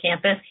dissent on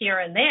campus here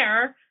and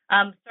there,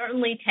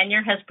 certainly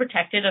tenure has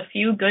protected a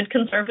few good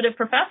conservative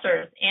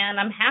professors, and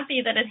I'm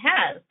happy that it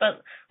has.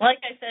 But like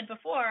I said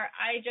before,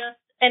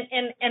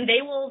 and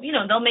they will,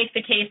 they'll make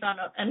the case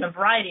in a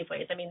variety of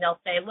ways. I mean, they'll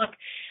say, look,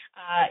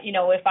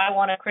 if I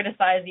want to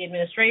criticize the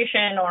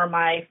administration or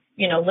my,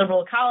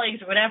 liberal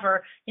colleagues or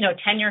whatever,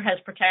 tenure has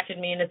protected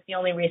me, and it's the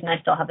only reason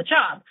I still have a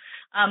job.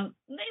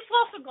 They've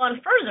also gone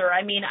further.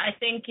 I mean, I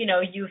think,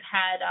 you've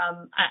had,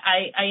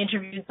 I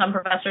interviewed some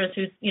professors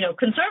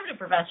conservative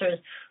professors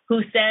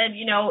who said,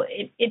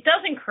 it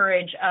does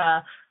encourage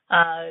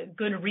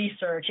good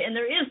research, and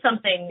there is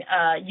something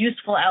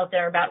useful out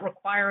there about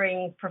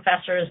requiring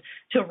professors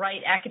to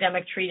write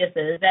academic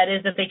treatises. That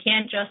is, that they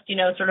can't just,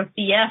 sort of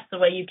BS the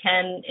way you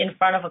can in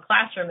front of a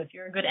classroom if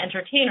you're a good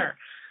entertainer.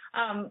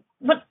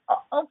 But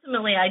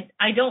ultimately,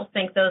 I don't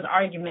think those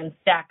arguments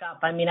stack up.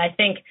 I mean, I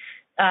think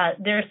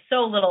there's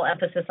so little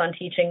emphasis on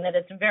teaching that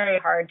it's very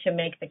hard to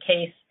make the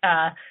case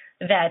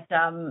that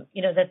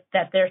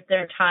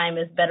their time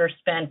is better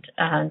spent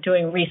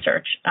doing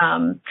research.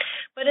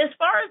 But as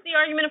far as the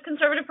argument of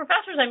conservative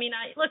professors, I mean,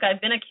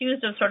 I've been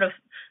accused of sort of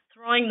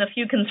throwing the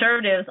few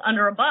conservatives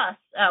under a bus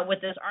with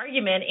this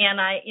argument,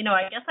 and I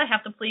guess I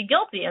have to plead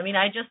guilty. I mean,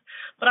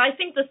 but I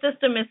think the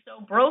system is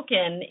so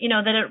broken,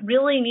 that it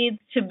really needs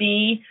to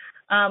be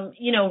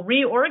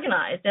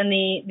reorganized, and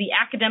the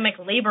academic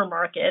labor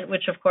market,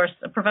 which of course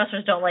the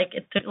professors don't like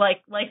it to,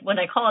 like when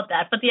I call it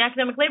that, but the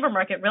academic labor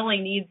market really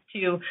needs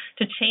to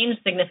change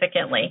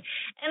significantly.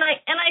 And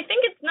I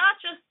think it's not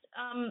just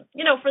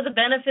for the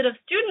benefit of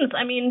students.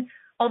 I mean,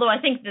 although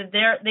I think that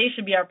they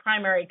should be our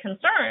primary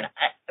concern.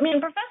 I mean,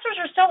 professors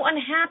are so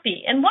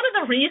unhappy, and one of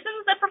the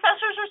reasons that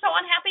professors are so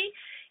unhappy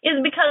is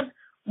because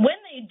when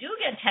they do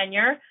get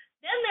tenure,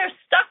 then they're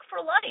stuck for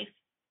life,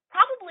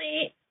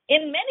 probably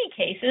in many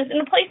cases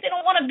in a place they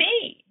don't want to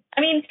be.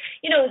 I mean,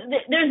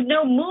 there's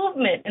no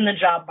movement in the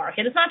job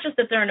market. It's not just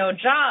that there are no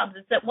jobs.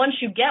 It's that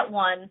once you get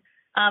one,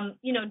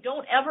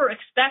 don't ever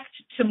expect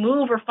to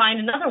move or find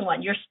another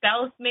one. Your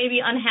spouse may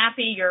be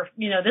unhappy.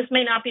 This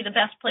may not be the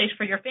best place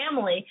for your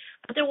family,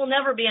 but there will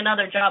never be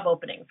another job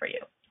opening for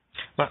you.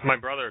 My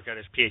brother got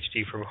his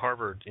PhD from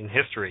Harvard in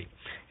history,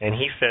 and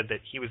he said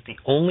that he was the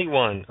only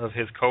one of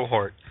his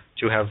cohort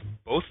to have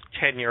both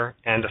tenure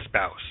and a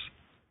spouse.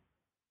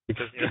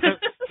 Because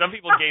some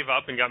people gave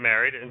up and got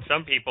married, and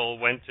some people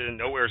went to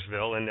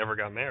Nowheresville and never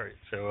got married.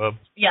 So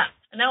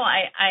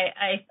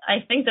I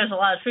think there's a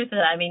lot of truth to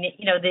that. I mean,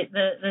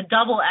 the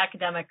double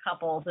academic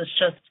couples is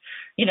just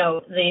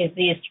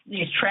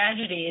these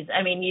tragedies.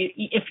 I mean,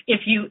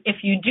 if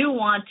you do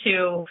want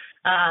to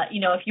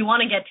if you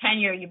want to get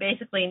tenure, you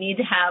basically need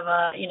to have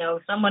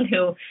someone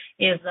who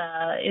is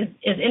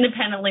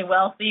independently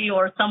wealthy,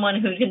 or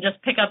someone who can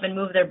just pick up and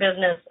move their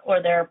business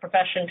or their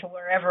profession to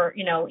wherever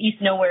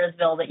East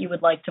Nowheresville that you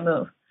would like to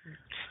move.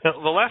 Now,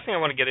 the last thing I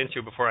want to get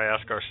into before I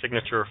ask our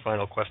signature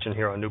final question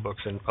here on New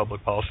Books in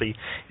Public Policy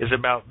is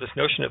about this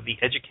notion of the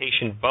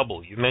education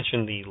bubble. You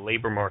mentioned the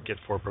labor market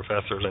for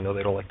professors. I know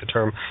they don't like the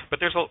term, but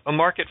there's a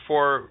market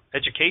for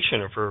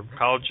education, or for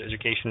college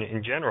education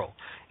in general.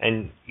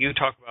 And you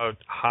talk about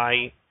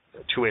high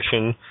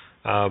tuition,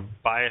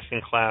 bias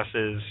in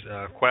classes,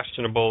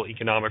 questionable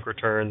economic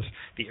returns,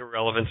 the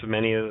irrelevance of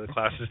many of the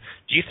classes.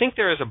 Do you think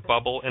there is a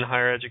bubble in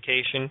higher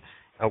education?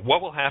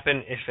 What will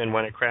happen if and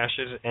when it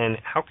crashes, and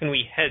how can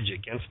we hedge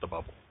against the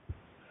bubble?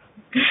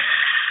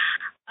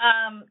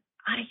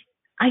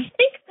 I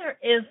think there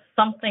is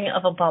something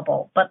of a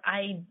bubble, but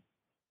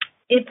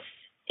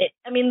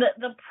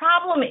the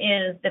problem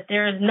is that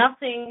there is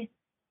nothing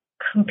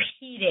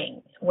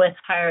competing with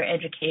higher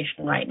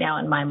education right now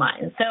in my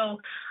mind. So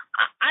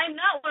I'm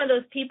not one of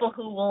those people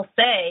who will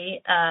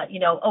say,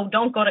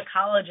 don't go to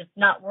college, it's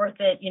not worth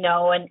it,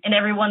 and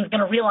everyone's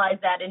going to realize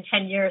that in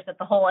 10 years that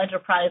the whole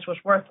enterprise was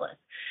worthless.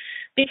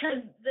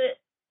 Because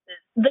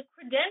the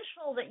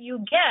credential that you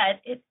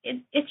get,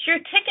 it's your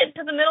ticket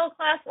to the middle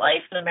class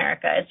life in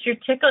America. It's your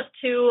ticket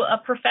to a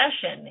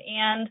profession.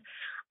 And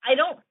I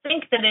don't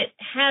think that it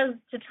has,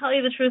 to tell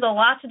you the truth, a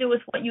lot to do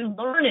with what you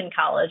learn in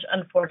college,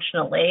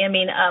 unfortunately. I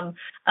mean,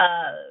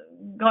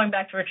 going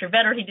back to Richard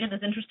Vedder, he did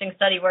this interesting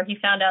study where he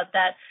found out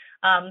that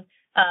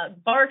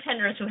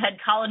bartenders who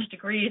had college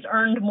degrees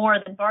earned more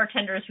than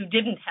bartenders who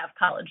didn't have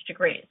college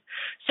degrees.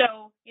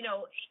 So,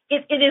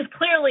 it is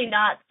clearly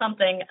not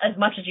something, as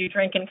much as you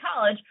drink in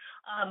college,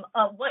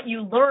 what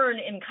you learn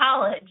in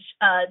college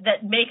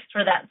that makes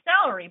for that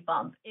salary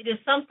bump. It is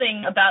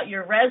something about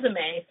your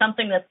resume,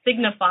 something that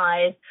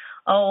signifies,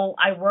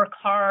 I work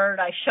hard,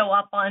 I show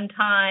up on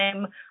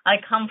time, I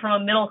come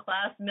from a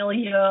middle-class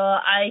milieu,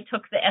 I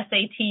took the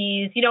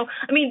SATs,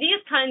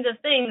 these kinds of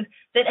things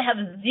that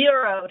have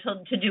zero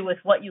to do with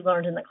what you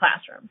learned in the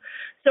classroom.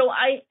 So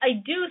I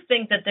do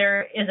think that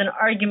there is an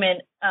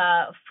argument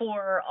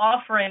for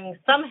offering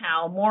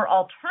somehow more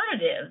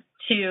alternatives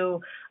to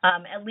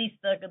at least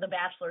the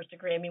bachelor's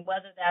degree. I mean,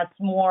 whether that's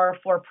more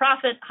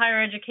for-profit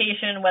higher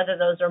education, whether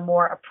those are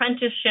more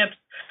apprenticeships,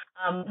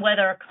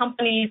 whether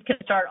companies can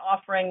start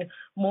offering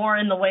more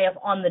in the way of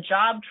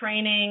on-the-job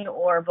training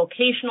or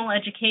vocational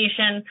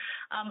education.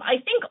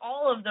 I think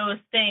all of those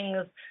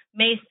things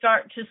may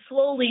start to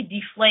slowly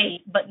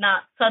deflate, but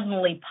not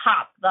suddenly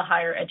pop the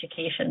higher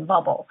education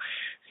bubble.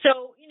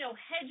 So,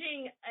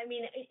 hedging,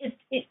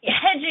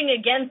 hedging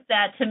against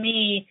that, to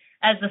me,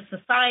 as a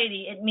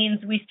society, it means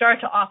we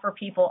start to offer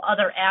people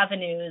other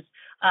avenues,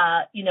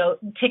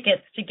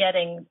 tickets to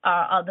getting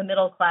the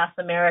middle-class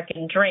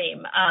American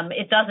dream.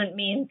 It doesn't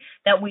mean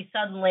that we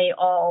suddenly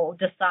all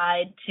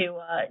decide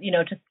to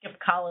skip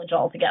college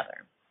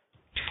altogether.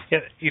 Yeah,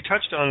 you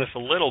touched on this a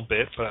little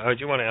bit, but I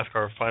do want to ask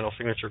our final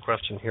signature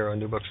question here on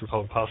New Books in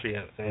Public Policy,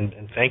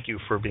 and thank you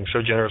for being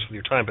so generous with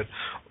your time. But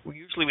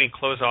usually we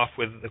close off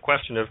with the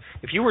question of,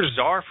 if you were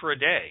czar for a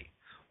day,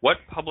 what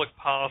public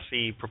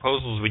policy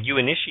proposals would you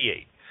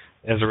initiate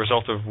as a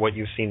result of what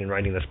you've seen in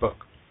writing this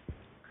book?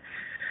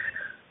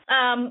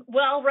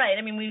 Well, right.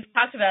 I mean, we've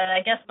talked about it.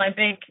 I guess my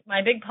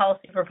big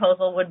policy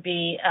proposal would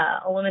be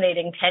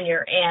eliminating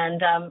tenure.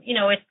 And,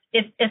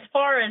 as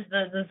far as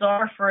the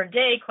czar for a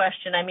day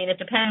question, I mean, it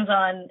depends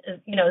on,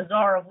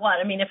 czar of what.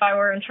 I mean, if I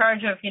were in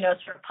charge of,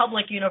 sort of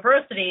public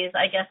universities,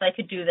 I guess I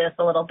could do this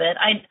a little bit.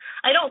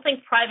 I don't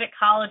think private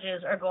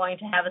colleges are going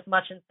to have as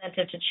much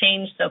incentive to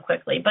change so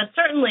quickly, but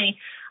certainly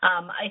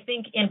I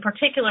think in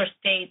particular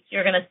states,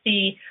 you're going to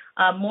see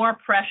more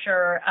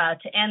pressure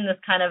to end this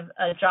kind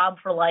of job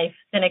for life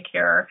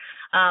sinecure.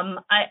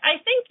 I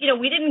think,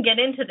 we didn't get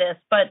into this,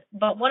 but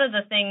one of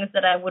the things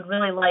that I would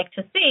really like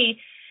to see,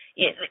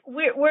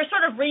 we're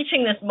sort of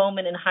reaching this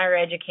moment in higher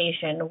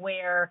education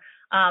where,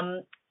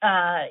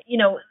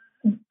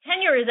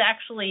 tenure is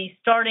actually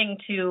starting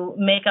to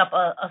make up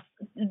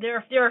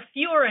there are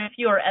fewer and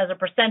fewer as a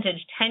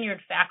percentage tenured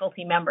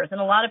faculty members.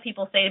 And a lot of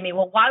people say to me,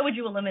 well, why would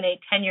you eliminate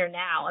tenure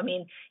now? I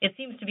mean, it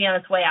seems to be on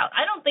its way out.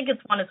 I don't think it's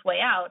on its way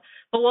out,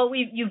 but what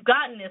you've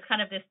gotten is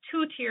kind of this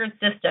two-tiered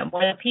system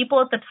where the people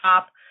at the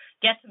top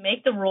get to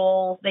make the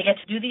rules, they get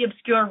to do the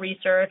obscure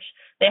research,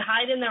 they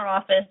hide in their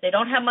office, they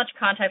don't have much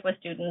contact with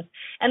students,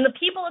 and the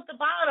people at the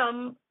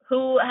bottom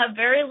who have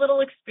very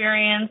little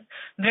experience,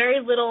 very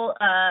little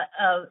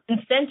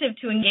incentive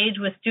to engage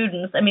with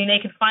students. I mean, they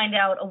could find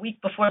out a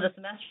week before the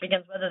semester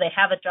begins whether they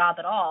have a job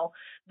at all.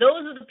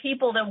 Those are the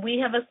people that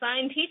we have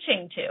assigned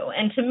teaching to.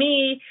 And to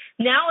me,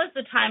 now is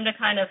the time to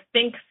kind of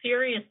think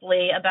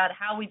seriously about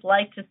how we'd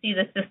like to see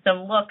the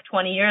system look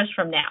 20 years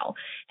from now.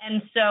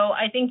 And so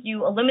I think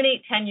you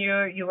eliminate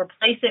tenure, you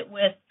replace it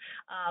with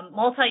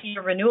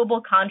multi-year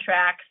renewable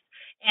contracts,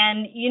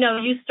 and,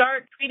 you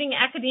start treating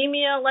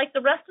academia like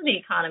the rest of the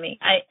economy.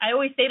 I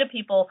always say to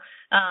people,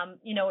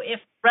 if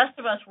the rest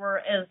of us were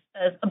as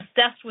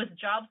obsessed with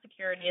job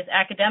security as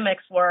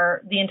academics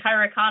were, the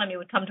entire economy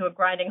would come to a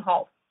grinding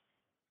halt.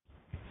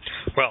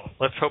 Well,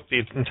 let's hope the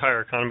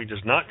entire economy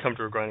does not come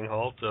to a grinding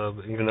halt,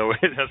 even though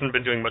it hasn't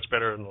been doing much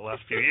better in the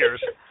last few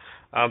years.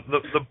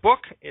 The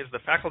book is The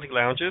Faculty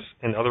Lounges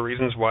and Other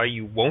Reasons Why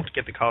You Won't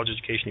Get the College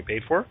Education You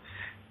Paid For.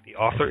 The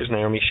author is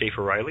Naomi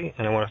Schaefer Riley,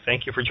 and I want to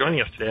thank you for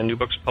joining us today on New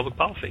Books Public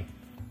Policy.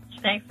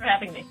 Thanks for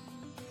having me.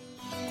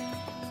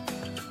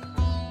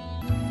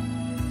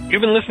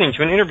 You've been listening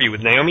to an interview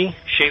with Naomi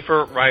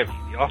Schaefer Riley,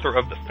 the author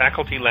of The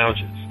Faculty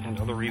Lounges and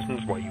Other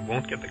Reasons Why You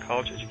Won't Get the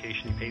College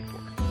Education You Paid For.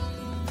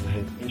 This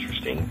is an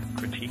interesting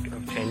critique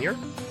of tenure.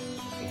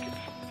 I think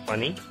it's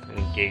funny and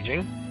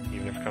engaging,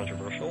 even if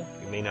controversial.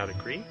 You may not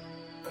agree,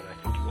 but I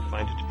think you will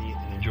find it to be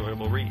an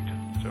enjoyable read.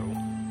 So,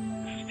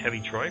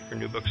 Tevi Troy for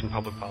New Books in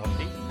Public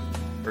Policy,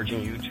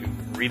 urging you to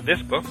read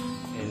this book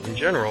and, in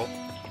general,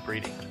 keep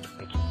reading.